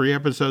got 3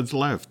 episodes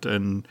left,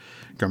 and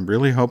I'm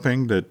really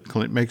hoping that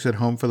Clint makes it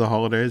home for the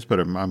holidays.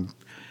 But I'm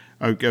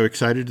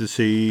excited to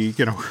see,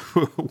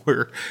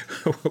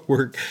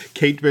 where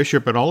Kate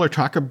Bishop and all her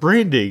talk of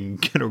branding,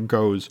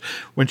 goes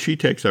when she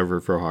takes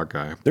over for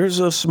Hawkeye. There's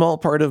a small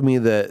part of me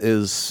that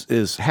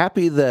is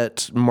happy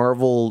that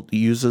Marvel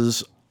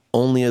uses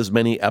only as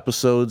many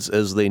episodes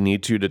as they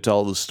need to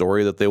tell the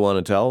story that they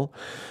want to tell.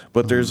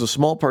 But there's a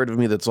small part of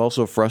me that's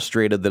also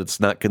frustrated that it's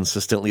not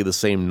consistently the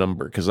same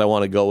number, because I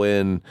want to go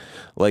in,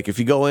 like if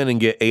you go in and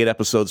get 8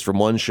 episodes from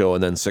one show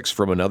and then 6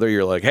 from another,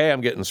 you're like, hey,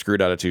 I'm getting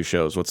screwed out of 2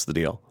 shows. What's the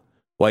deal?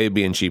 Why are you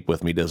being cheap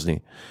with me,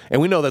 Disney? And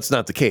we know that's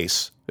not the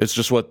case. It's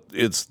just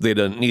they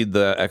don't need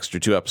the extra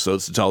 2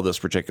 episodes to tell this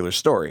particular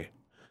story.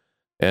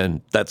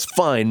 And that's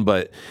fine,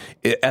 but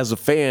as a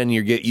fan,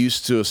 you get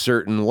used to a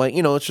certain,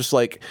 it's just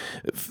like,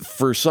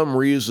 for some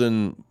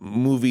reason,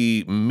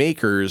 movie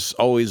makers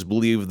always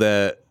believe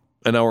that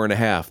an hour and a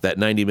half, that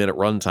 90-minute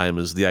runtime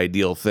is the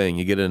ideal thing.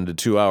 You get into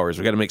 2 hours.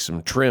 We got to make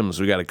some trims.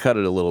 We got to cut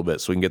it a little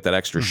bit so we can get that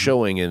extra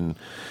showing in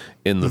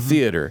the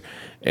theater.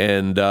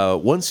 And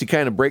once you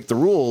kind of break the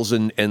rules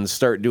and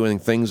start doing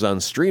things on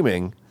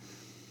streaming,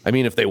 I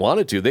mean, if they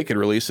wanted to, they could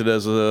release it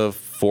as a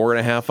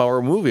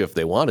 4.5-hour movie if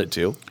they wanted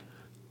to.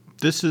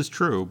 This is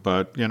true,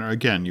 but,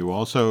 again, you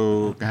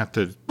also have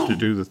to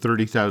do the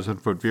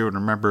 30,000-foot view and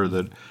remember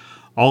that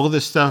all of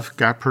this stuff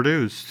got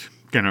produced,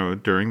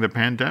 during the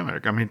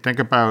pandemic. I mean, think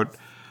about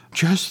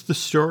just the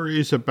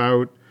stories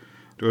about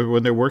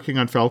when they're working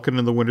on Falcon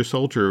and the Winter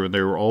Soldier, and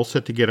they were all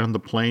set to get on the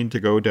plane to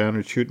go down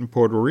and shoot in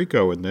Puerto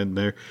Rico, and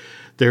then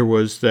there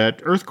was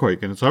that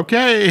earthquake, and it's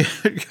okay,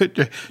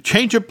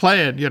 change of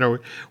plan,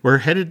 we're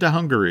headed to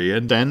Hungary,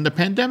 and then the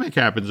pandemic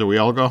happens, and we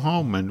all go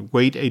home and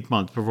wait 8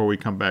 months before we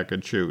come back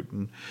and shoot.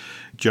 And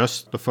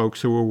just the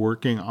folks who were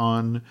working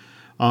on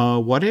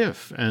What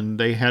If, and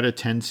they had a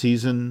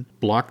 10-season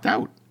blocked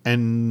out.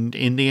 And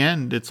in the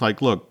end, it's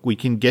like, look, we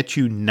can get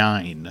you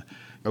 9.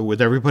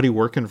 With everybody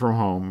working from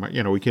home,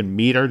 we can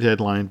meet our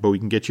deadline, but we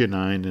can get you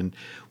 9, and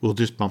we'll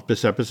just bump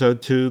this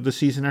episode to the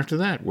season after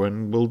that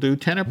when we'll do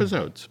 10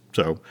 episodes.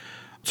 So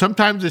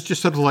sometimes it's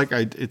just sort of like,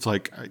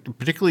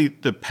 particularly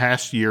the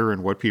past year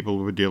and what people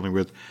have been dealing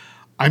with,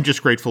 I'm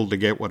just grateful to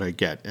get what I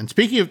get. And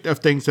speaking of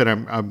things that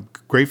I'm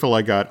grateful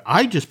I got,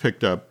 I just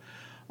picked up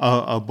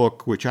a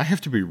book, which I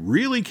have to be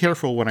really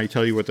careful when I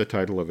tell you what the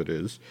title of it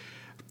is.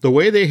 The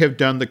way they have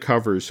done the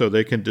covers so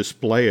they can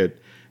display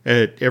it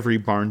at every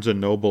Barnes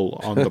and Noble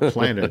on the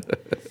planet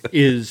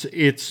is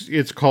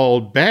it's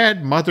called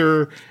Bad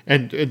Mother,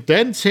 and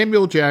then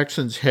Samuel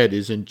Jackson's head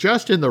is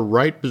just in the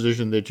right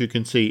position that you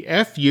can see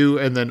F-U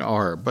and then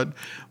R, but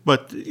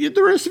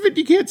the rest of it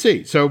you can't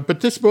see. So,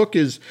 but this book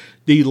is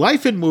The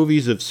Life and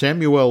Movies of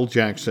Samuel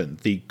Jackson,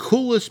 the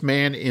Coolest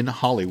Man in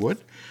Hollywood.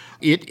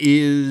 It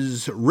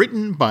is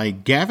written by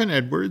Gavin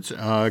Edwards,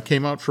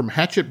 came out from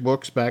Hachette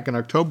Books back in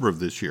October of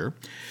this year.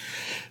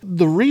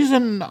 The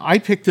reason I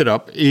picked it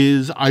up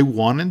is I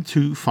wanted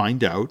to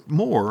find out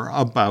more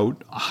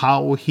about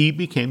how he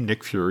became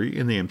Nick Fury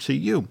in the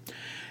MCU.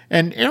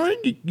 And Aaron,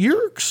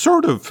 you're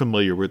sort of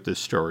familiar with this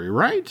story,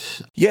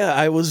 right? Yeah,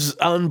 I was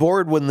on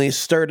board when they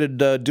started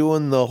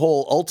doing the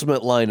whole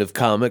Ultimate line of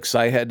comics.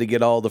 I had to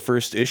get all the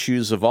first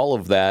issues of all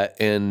of that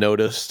and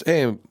noticed,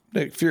 hey,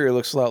 Nick Fury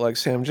looks a lot like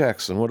Sam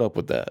Jackson. What up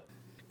with that?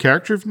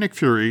 Character of Nick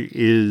Fury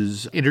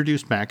is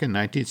introduced back in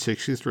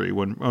 1963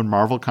 when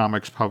Marvel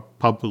Comics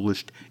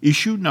published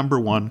issue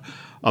number 1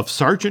 of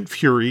Sergeant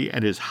Fury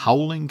and his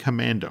Howling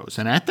Commandos.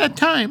 And at that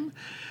time,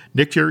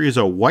 Nick Fury is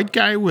a white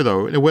guy with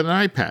an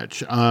eye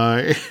patch.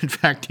 In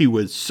fact, he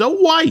was so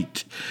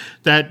white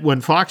that when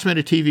Fox made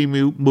a TV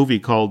movie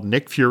called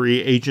Nick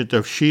Fury, Agent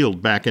of S.H.I.E.L.D.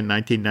 back in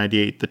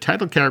 1998, the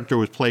title character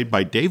was played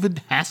by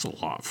David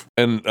Hasselhoff.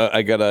 And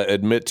I got to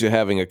admit to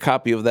having a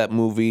copy of that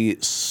movie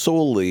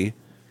solely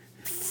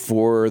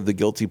for the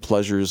guilty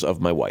pleasures of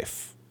my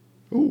wife.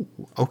 Ooh,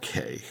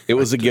 okay. It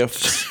was a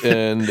gift,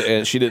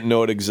 and she didn't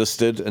know it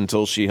existed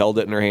until she held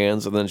it in her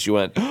hands, and then she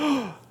went,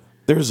 oh,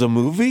 there's a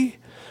movie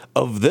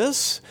of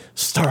this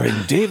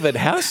starring David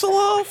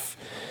Hasselhoff?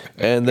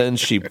 And then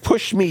she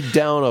pushed me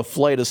down a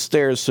flight of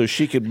stairs so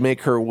she could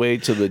make her way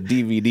to the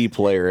DVD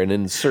player and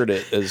insert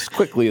it as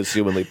quickly as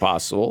humanly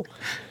possible.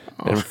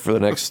 And for the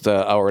next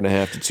hour and a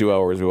half to 2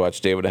 hours, we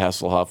watched David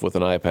Hasselhoff with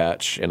an eye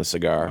patch and a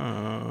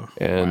cigar.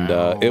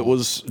 It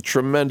was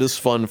tremendous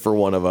fun for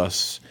one of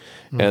us.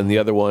 And the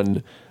other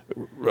one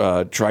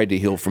tried to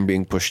heal from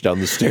being pushed down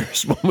the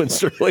stairs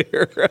moments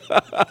earlier.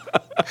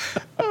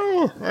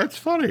 Oh, that's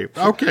funny.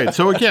 Okay,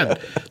 so again,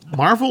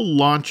 Marvel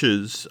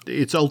launches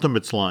its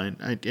Ultimates line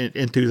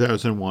in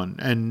 2001.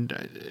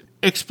 And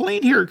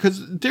explain here,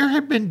 because there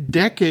have been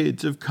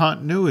decades of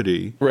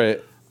continuity.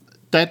 Right.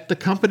 That the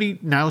company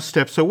now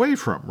steps away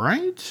from,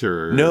 right?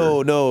 Or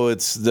No,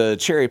 it's the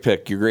cherry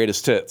pick your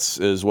greatest hits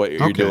is what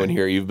you're doing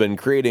here. You've been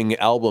creating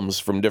albums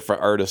from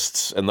different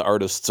artists, and the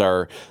artists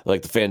are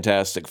like the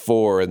Fantastic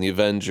Four and the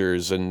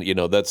Avengers, and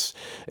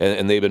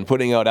and they've been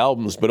putting out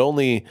albums, but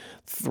only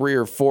 3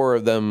 or 4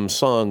 of them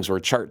songs were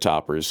chart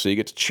toppers. So you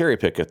get to cherry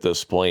pick at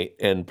this point.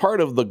 And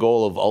part of the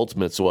goal of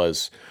Ultimates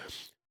was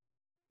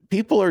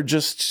people are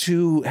just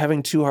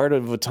having too hard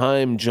of a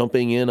time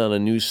jumping in on a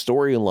new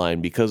storyline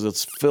because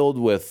it's filled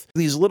with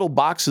these little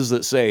boxes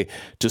that say,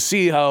 to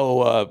see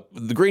how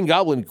the Green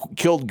Goblin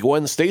killed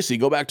Gwen Stacy,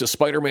 go back to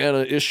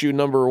Spider-Man issue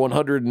number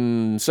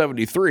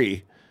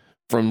 173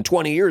 from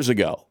 20 years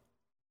ago.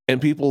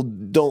 And people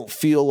don't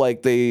feel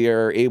like they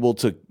are able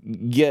to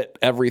get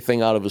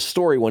everything out of a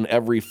story when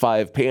every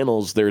 5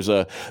 panels there's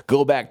a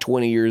go back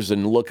 20 years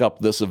and look up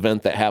this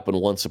event that happened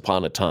once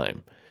upon a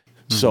time.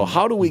 So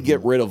how do we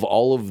get rid of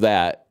all of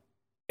that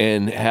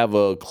and have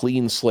a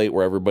clean slate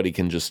where everybody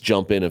can just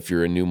jump in if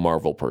you're a new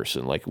Marvel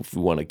person? Like if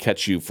we want to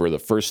catch you for the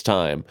first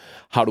time,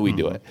 how do we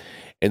do it?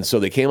 And so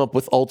they came up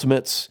with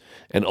Ultimates,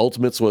 and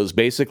Ultimates was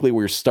basically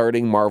we're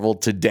starting Marvel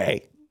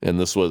today. And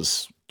this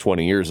was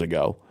 20 years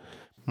ago.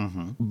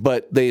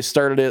 But they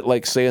started it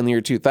like say in the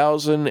year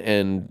 2000,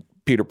 and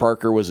Peter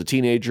Parker was a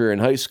teenager in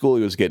high school.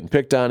 He was getting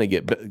picked on. He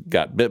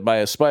got bit by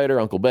a spider.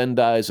 Uncle Ben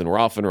dies, and we're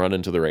off and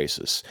running to the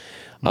races.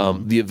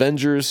 The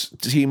Avengers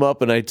team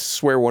up, and I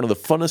swear one of the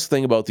funnest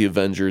thing about the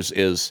Avengers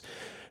is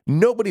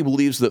nobody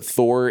believes that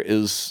Thor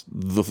is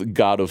the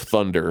god of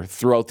thunder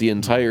throughout the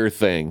entire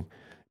thing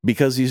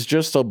because he's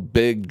just a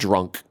big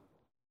drunk.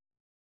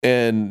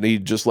 And he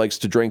just likes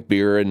to drink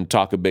beer and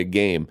talk a big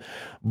game.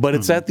 But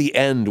it's at the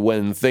end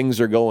when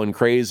things are going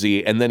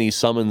crazy, and then he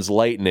summons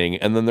lightning,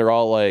 and then they're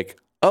all like,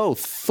 Oh,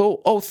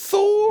 Thor.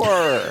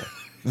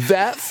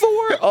 That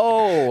Thor?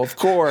 Oh, of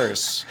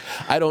course.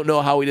 I don't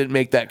know how we didn't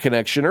make that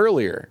connection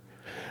earlier.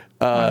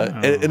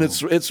 And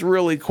it's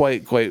really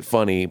quite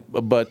funny.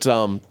 But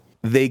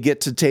they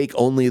get to take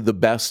only the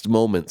best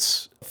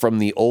moments from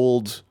the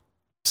old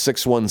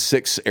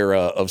 616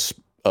 era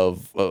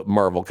of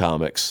Marvel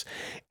Comics.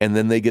 And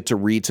then they get to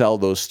retell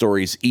those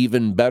stories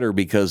even better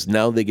because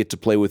now they get to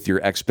play with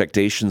your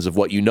expectations of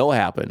what you know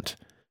happened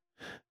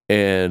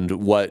and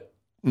what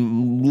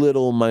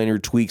little minor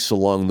tweaks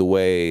along the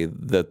way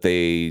that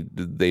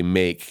they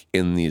make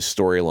in these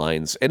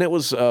storylines. And it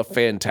was a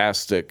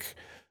fantastic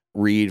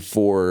read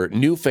for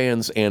new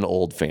fans and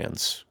old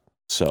fans.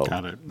 So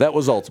that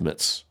was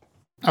Ultimates.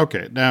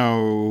 Okay,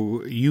 now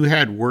you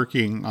had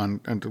working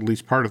on at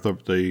least part of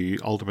the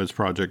Ultimates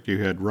project,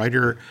 you had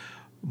writer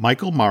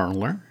Michael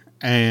Marler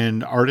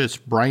and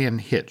artist Brian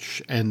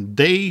Hitch, and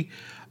they,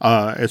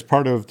 as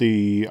part of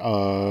the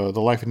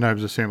Life and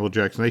Times of Samuel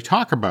Jackson, they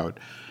talk about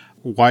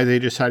why they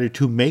decided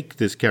to make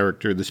this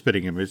character the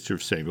spitting image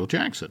of Samuel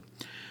Jackson.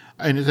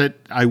 And is that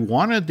I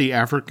wanted the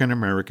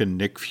African-American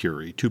Nick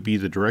Fury to be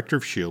the director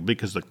of S.H.I.E.L.D.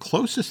 because the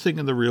closest thing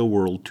in the real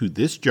world to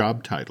this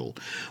job title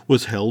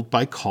was held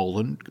by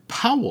Colin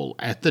Powell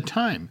at the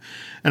time.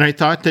 And I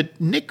thought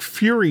that Nick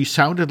Fury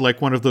sounded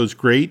like one of those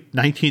great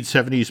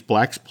 1970s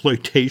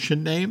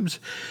blaxploitation names.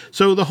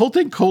 So the whole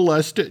thing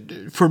coalesced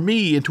for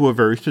me into a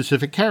very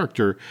specific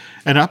character,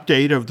 an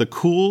update of the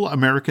cool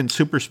American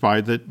super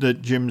spy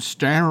that Jim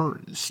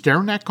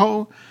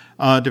Steranko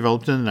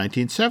developed in the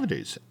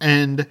 1970s.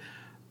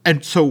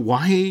 And so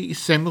why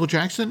Samuel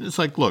Jackson? It's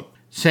like, look,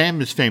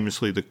 Sam is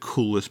famously the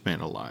coolest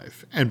man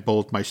alive. And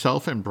both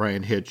myself and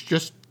Brian Hitch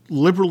just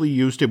liberally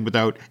used him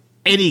without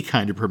any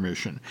kind of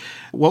permission.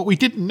 What we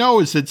didn't know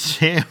is that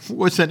Sam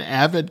was an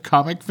avid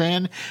comic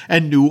fan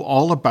and knew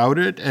all about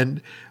it.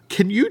 And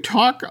can you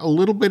talk a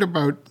little bit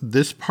about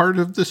this part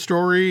of the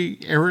story,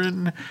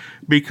 Aaron?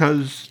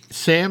 Because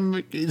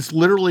Sam is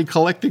literally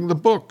collecting the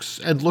books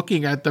and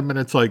looking at them, and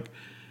it's like,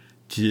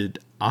 did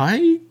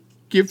I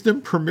give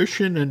them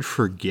permission and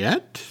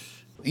forget?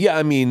 Yeah,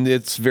 I mean,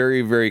 it's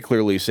very, very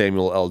clearly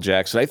Samuel L.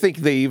 Jackson. I think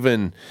they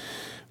even,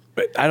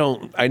 I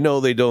know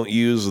they don't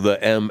use the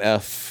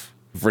MF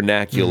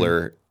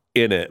vernacular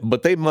in it,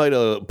 but they might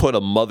have put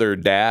a mother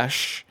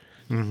dash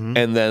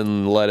and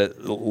then let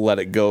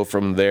it go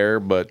from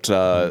there. But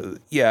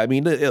yeah, I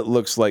mean, it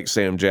looks like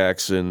Sam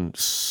Jackson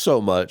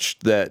so much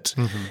that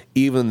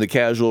even the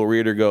casual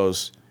reader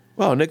goes,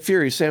 wow, Nick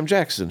Fury, Sam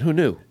Jackson, who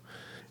knew?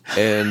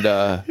 And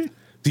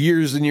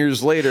years and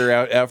years later,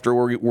 after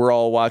we're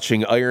all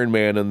watching Iron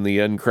Man and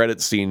the end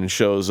credit scene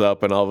shows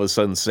up and all of a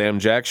sudden Sam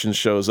Jackson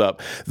shows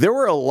up, there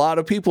were a lot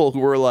of people who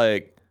were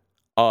like,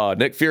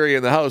 Nick Fury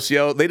in the house,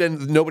 yo.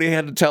 Nobody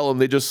had to tell them.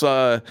 They just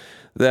saw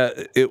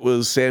that it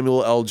was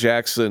Samuel L.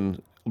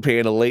 Jackson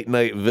paying a late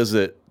night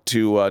visit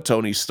to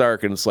Tony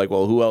Stark, and it's like,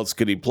 well, who else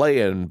could he play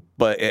in?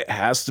 But it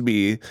has to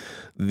be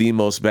the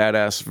most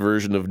badass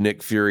version of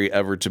Nick Fury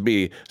ever to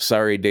be.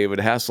 Sorry, David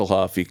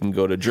Hasselhoff, you can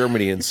go to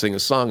Germany and sing a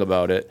song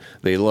about it.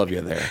 They love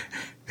you there.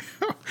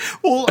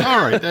 Well,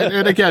 all right.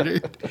 And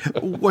again,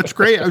 what's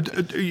great,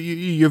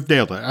 you've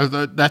nailed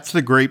it. That's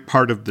the great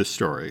part of this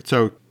story.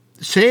 So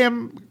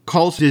Sam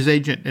calls his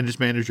agent and his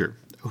manager,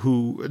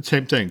 who,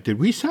 same thing. Did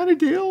we sign a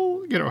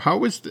deal? You know,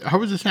 how is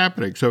this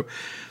happening? So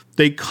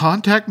they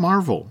contact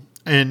Marvel,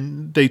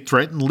 and they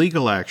threaten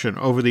legal action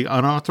over the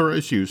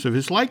unauthorized use of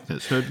his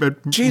likeness.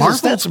 But Jesus,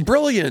 that's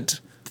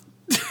brilliant.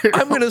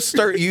 I'm going to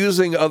start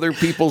using other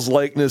people's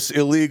likeness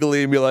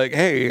illegally and be like,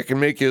 hey, I can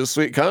make you a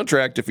sweet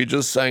contract if you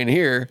just sign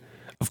here.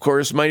 Of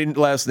course, my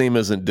last name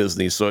isn't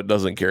Disney, so it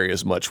doesn't carry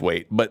as much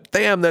weight. But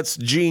damn, that's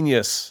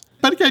genius.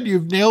 But again,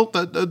 you've nailed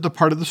the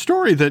part of the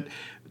story that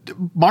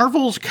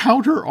Marvel's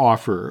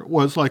counteroffer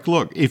was like,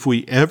 look, if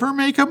we ever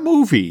make a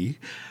movie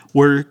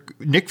where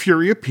Nick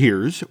Fury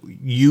appears,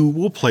 you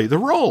will play the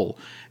role.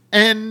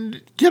 And,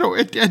 you know,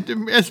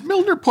 as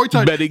Milner points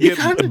out... Betty,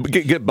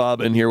 get Bob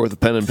in here with a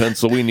pen and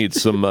pencil. We need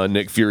some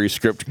Nick Fury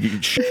script.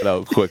 Shut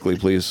out quickly,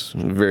 please.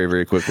 Very,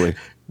 very quickly.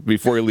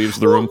 Before he leaves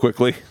the room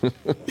quickly.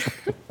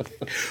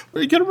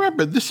 You got to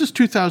remember, this is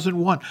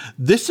 2001.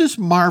 This is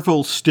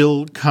Marvel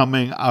still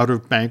coming out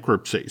of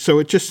bankruptcy. So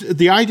it's just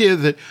the idea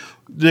that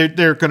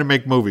they're going to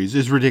make movies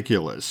is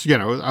ridiculous, you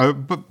know.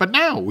 But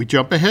now we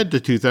jump ahead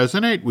to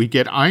 2008. We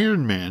get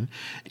Iron Man,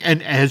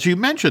 and as you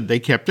mentioned, they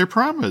kept their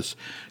promise.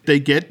 They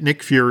get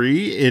Nick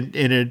Fury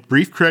in a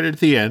brief credit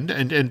at the end,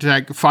 and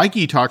like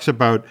Feige talks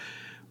about.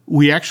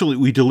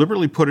 We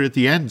deliberately put it at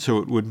the end so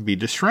it wouldn't be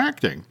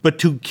distracting. But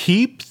to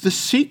keep the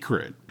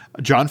secret,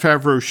 Jon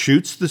Favreau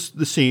shoots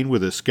the scene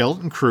with a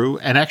skeleton crew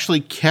and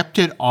actually kept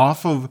it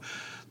off of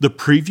the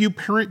preview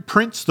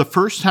prints. The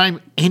first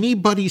time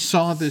anybody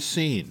saw this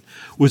scene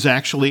was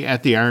actually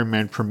at the Iron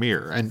Man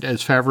premiere. And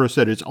as Favreau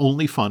said, it's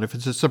only fun if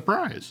it's a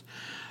surprise.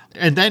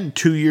 And then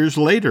 2 years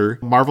later,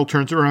 Marvel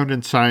turns around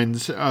and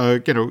signs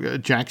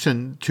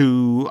Jackson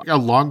to a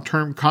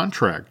long-term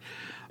contract.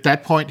 At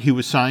that point, he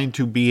was signed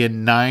to be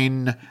in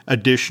 9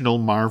 additional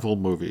Marvel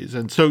movies.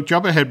 And so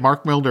jump ahead,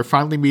 Mark Milner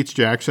finally meets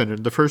Jackson,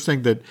 and the first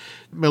thing that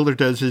Milner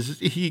does is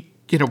he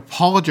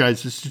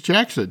apologizes to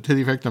Jackson to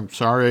the effect, I'm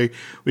sorry,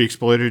 we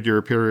exploited your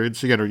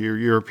appearance,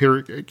 your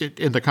appearance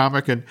in the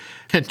comic. And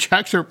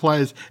Jackson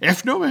replies,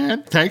 F no,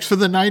 man, thanks for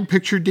the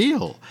 9-picture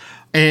deal.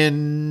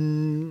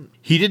 And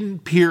he didn't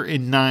appear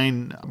in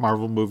 9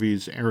 Marvel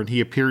movies, Aaron. He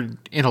appeared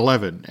in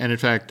 11, and in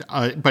fact,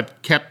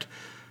 but kept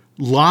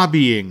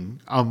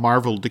lobbying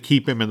Marvel to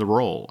keep him in the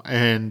role.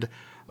 And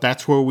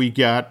that's where we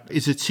got,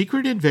 is it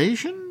Secret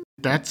Invasion?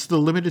 That's the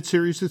limited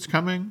series that's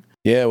coming?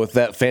 Yeah, with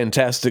that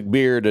fantastic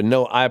beard and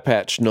no eye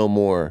patch no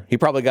more. He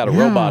probably got a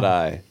robot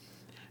eye.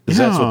 Because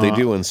that's what they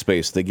do in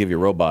space. They give you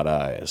robot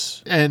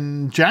eyes.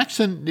 And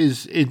Jackson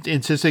is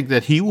insisting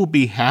that he will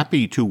be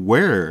happy to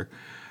wear,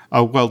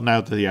 well,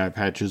 now that the eye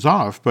patch is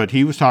off, but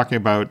he was talking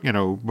about,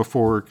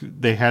 before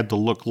they had the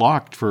look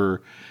locked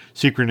for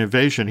Secret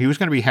Invasion, he was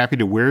going to be happy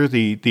to wear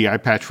the eye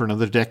patch for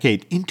another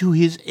decade into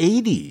his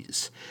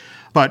 80s.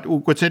 But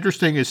what's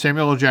interesting is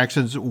Samuel L.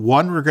 Jackson's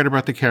one regret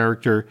about the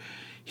character,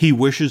 he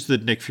wishes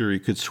that Nick Fury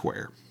could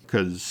swear.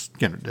 Because,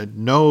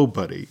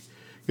 nobody,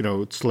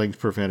 slings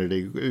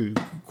profanity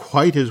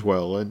quite as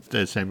well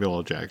as Samuel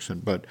L. Jackson.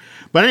 But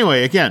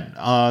anyway, again,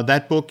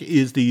 that book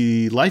is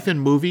The Life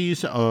and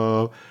Movies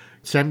of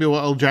Samuel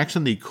L.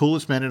 Jackson, the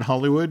coolest man in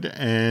Hollywood.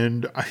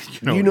 And,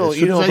 you know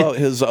about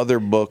his other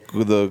book,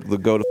 the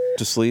Go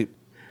to Sleep?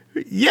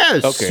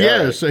 Yes, okay,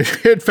 yes.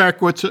 Right. In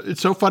fact,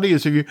 it's so funny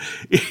is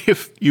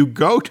if you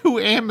go to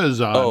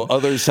Amazon. Oh,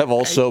 others have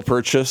also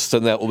purchased,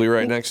 and that will be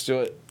right next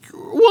to it.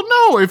 Well,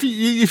 no. If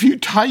you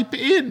type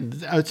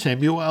in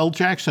Samuel L.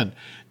 Jackson,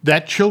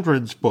 that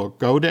children's book,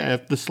 Go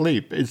to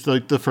Sleep, is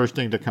like the first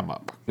thing to come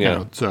up.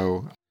 Yeah.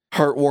 So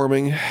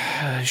heartwarming.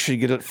 You should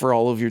get it for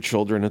all of your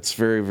children. It's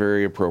very,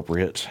 very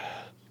appropriate.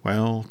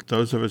 Well,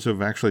 those of us who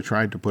have actually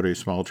tried to put a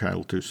small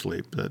child to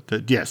sleep,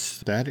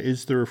 yes, that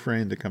is the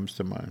refrain that comes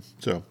to mind.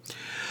 So,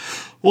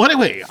 well,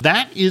 anyway,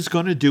 that is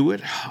going to do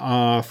it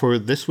for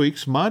this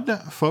week's Mud,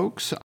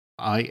 folks.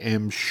 I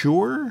am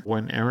sure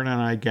when Aaron and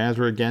I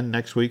gather again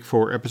next week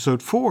for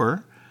episode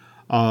 4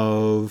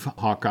 of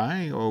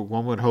Hawkeye, or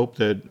one would hope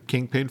that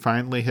Kingpin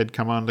finally had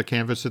come on the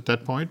canvas at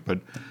that point,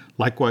 but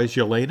likewise,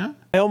 Yelena.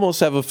 I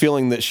almost have a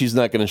feeling that she's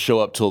not going to show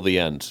up till the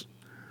end.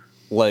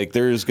 Like,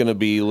 there's going to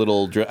be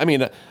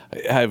I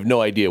have no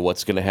idea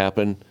what's going to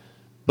happen,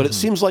 but it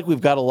seems like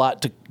we've got a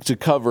lot to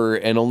cover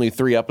and only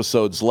 3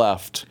 episodes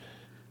left.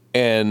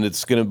 And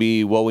it's going to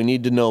be, we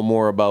need to know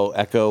more about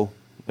Echo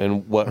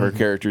and what her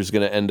character is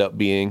going to end up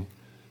being.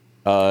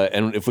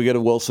 And if we get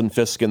a Wilson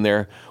Fisk in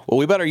there,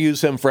 we better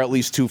use him for at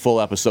least 2 full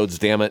episodes,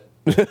 damn it.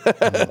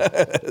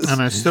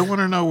 And I still want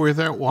to know where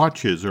that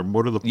watch is, or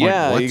what are the points?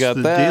 Yeah, what's you got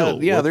the that.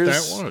 deal? Yeah,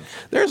 with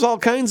there's all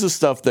kinds of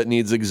stuff that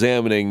needs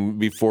examining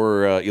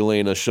before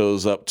Yelena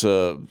shows up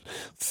to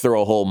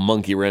throw a whole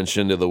monkey wrench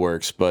into the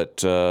works.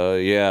 But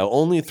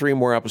only 3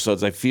 more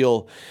episodes. I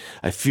feel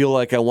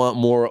like I want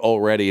more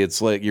already.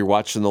 It's like you're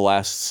watching the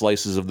last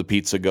slices of the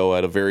pizza go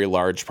at a very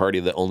large party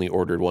that only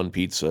ordered 1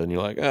 pizza, and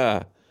you're like,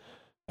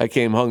 I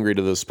came hungry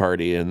to this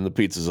party, and the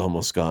pizza's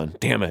almost gone.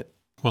 Damn it.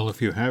 Well,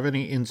 if you have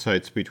any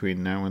insights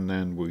between now and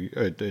then,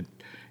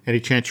 any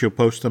chance you'll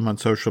post them on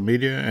social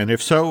media? And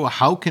if so,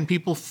 how can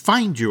people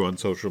find you on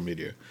social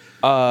media?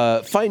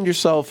 Find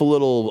yourself a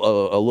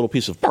little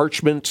piece of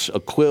parchment,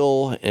 a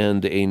quill,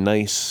 and a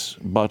nice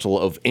bottle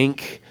of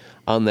ink.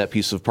 On that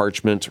piece of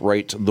parchment,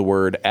 write the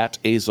word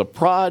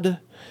 @AzaProd,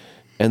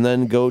 and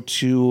then go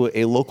to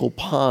a local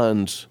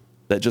pond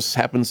that just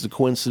happens to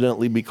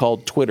coincidentally be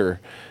called Twitter,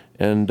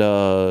 and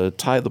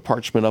tie the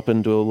parchment up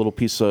into a little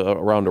piece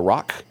around a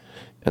rock,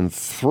 and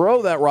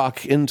throw that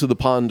rock into the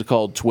pond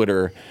called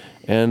Twitter,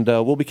 and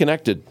we'll be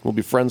connected. We'll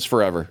be friends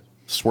forever.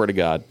 Swear to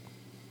God.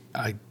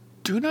 I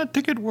do not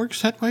think it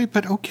works that way,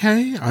 but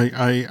okay.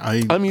 I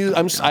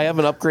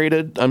haven't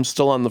upgraded. I'm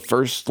still on the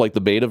first,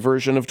 the beta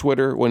version of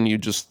Twitter, when you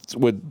just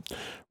would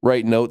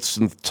write notes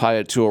and tie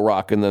it to a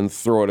rock and then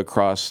throw it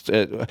across.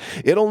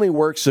 It only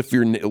works if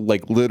you're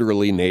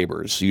literally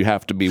neighbors. You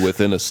have to be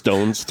within a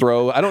stone's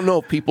throw. I don't know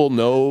if people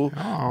know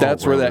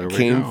where that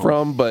came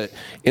from, but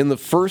in the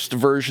first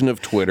version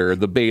of Twitter,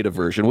 the beta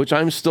version, which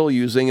I'm still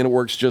using and it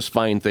works just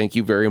fine, thank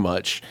you very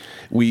much,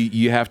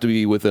 you have to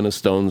be within a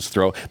stone's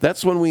throw.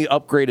 That's when we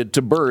upgraded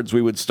to birds.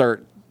 We would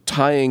start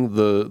tying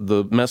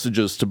the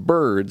messages to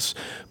birds,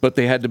 but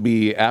they had to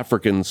be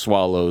African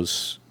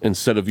swallows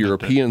instead of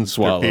European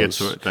swallows,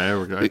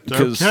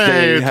 because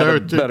they had a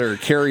better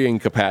carrying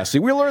capacity.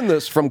 We learned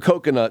this from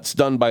coconuts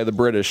done by the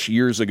British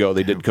years ago.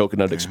 They did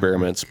coconut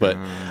experiments, but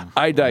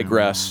I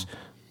digress.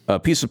 A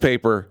piece of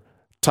paper,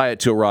 tie it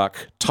to a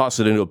rock, toss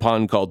it into a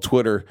pond called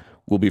Twitter.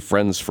 We'll be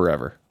friends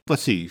forever.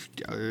 Let's see.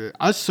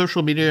 Us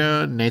social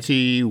media,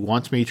 Nancy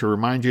wants me to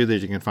remind you that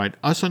you can find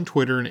us on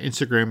Twitter and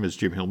Instagram as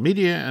Jim Hill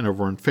Media, and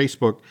over on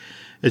Facebook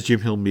as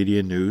Jim Hill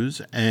Media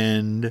News.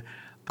 And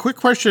quick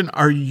question,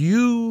 are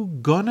you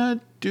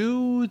gonna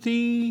do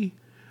the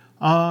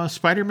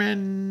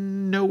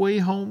Spider-Man No Way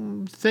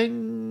Home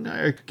thing?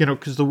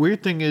 Because the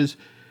weird thing is,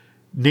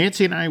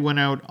 Nancy and I went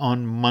out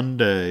on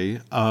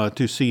Monday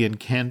to see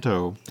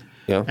Encanto.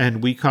 Yeah.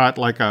 And we caught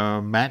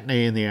a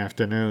matinee in the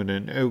afternoon,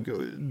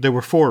 and there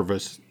were 4 of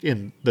us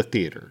in the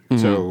theater.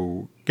 Mm-hmm.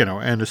 So,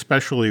 and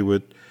especially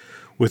with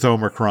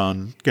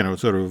Omicron,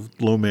 sort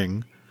of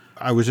looming,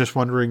 I was just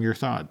wondering your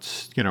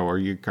thoughts. Are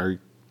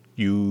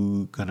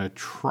you gonna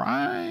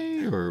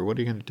try, or what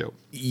are you gonna do?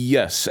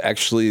 Yes,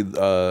 actually,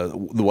 the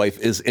wife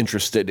is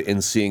interested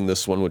in seeing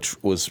this one, which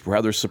was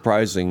rather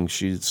surprising.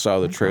 She saw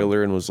the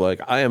trailer and was like,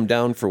 I am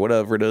down for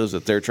whatever it is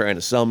that they're trying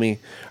to sell me.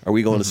 Are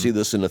we going to see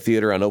this in the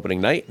theater on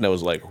opening night? And I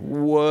was like,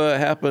 what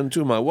happened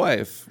to my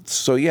wife?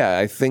 So, yeah,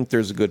 I think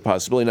there's a good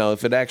possibility. Now,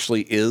 if it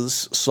actually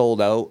is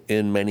sold out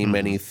in many,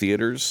 many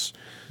theaters,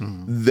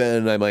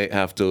 then I might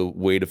have to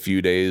wait a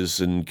few days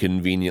and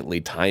conveniently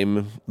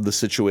time the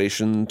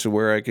situation to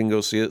where I can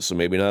go see it. So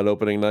maybe not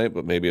opening night,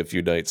 but maybe a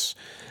few nights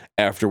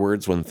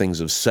afterwards when things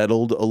have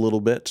settled a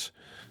little bit.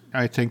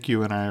 I think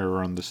you and I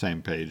are on the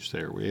same page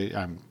there.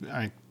 I'm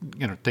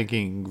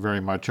thinking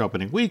very much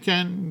opening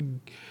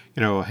weekend,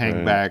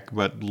 hang back,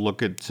 but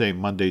look at, say,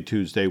 Monday,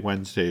 Tuesday,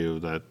 Wednesday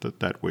of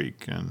that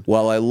week. And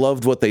Well, I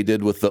loved what they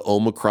did with the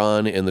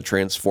Omicron and the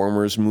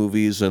Transformers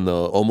movies and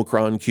the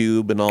Omicron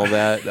cube and all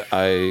that.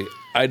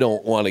 I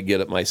don't want to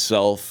get it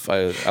myself.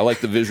 I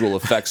like the visual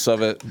effects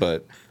of it,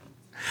 but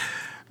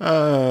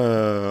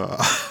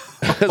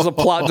as a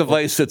plot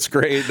device, it's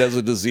great. As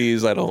a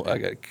disease, I don't pass.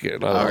 Okay,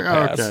 good.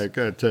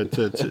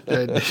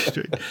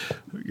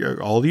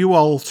 All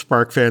you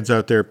Spark fans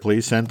out there,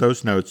 please send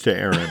those notes to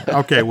Aaron.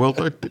 Okay, well,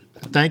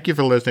 thank you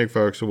for listening,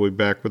 folks. We'll be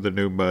back with a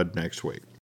new Mud next week.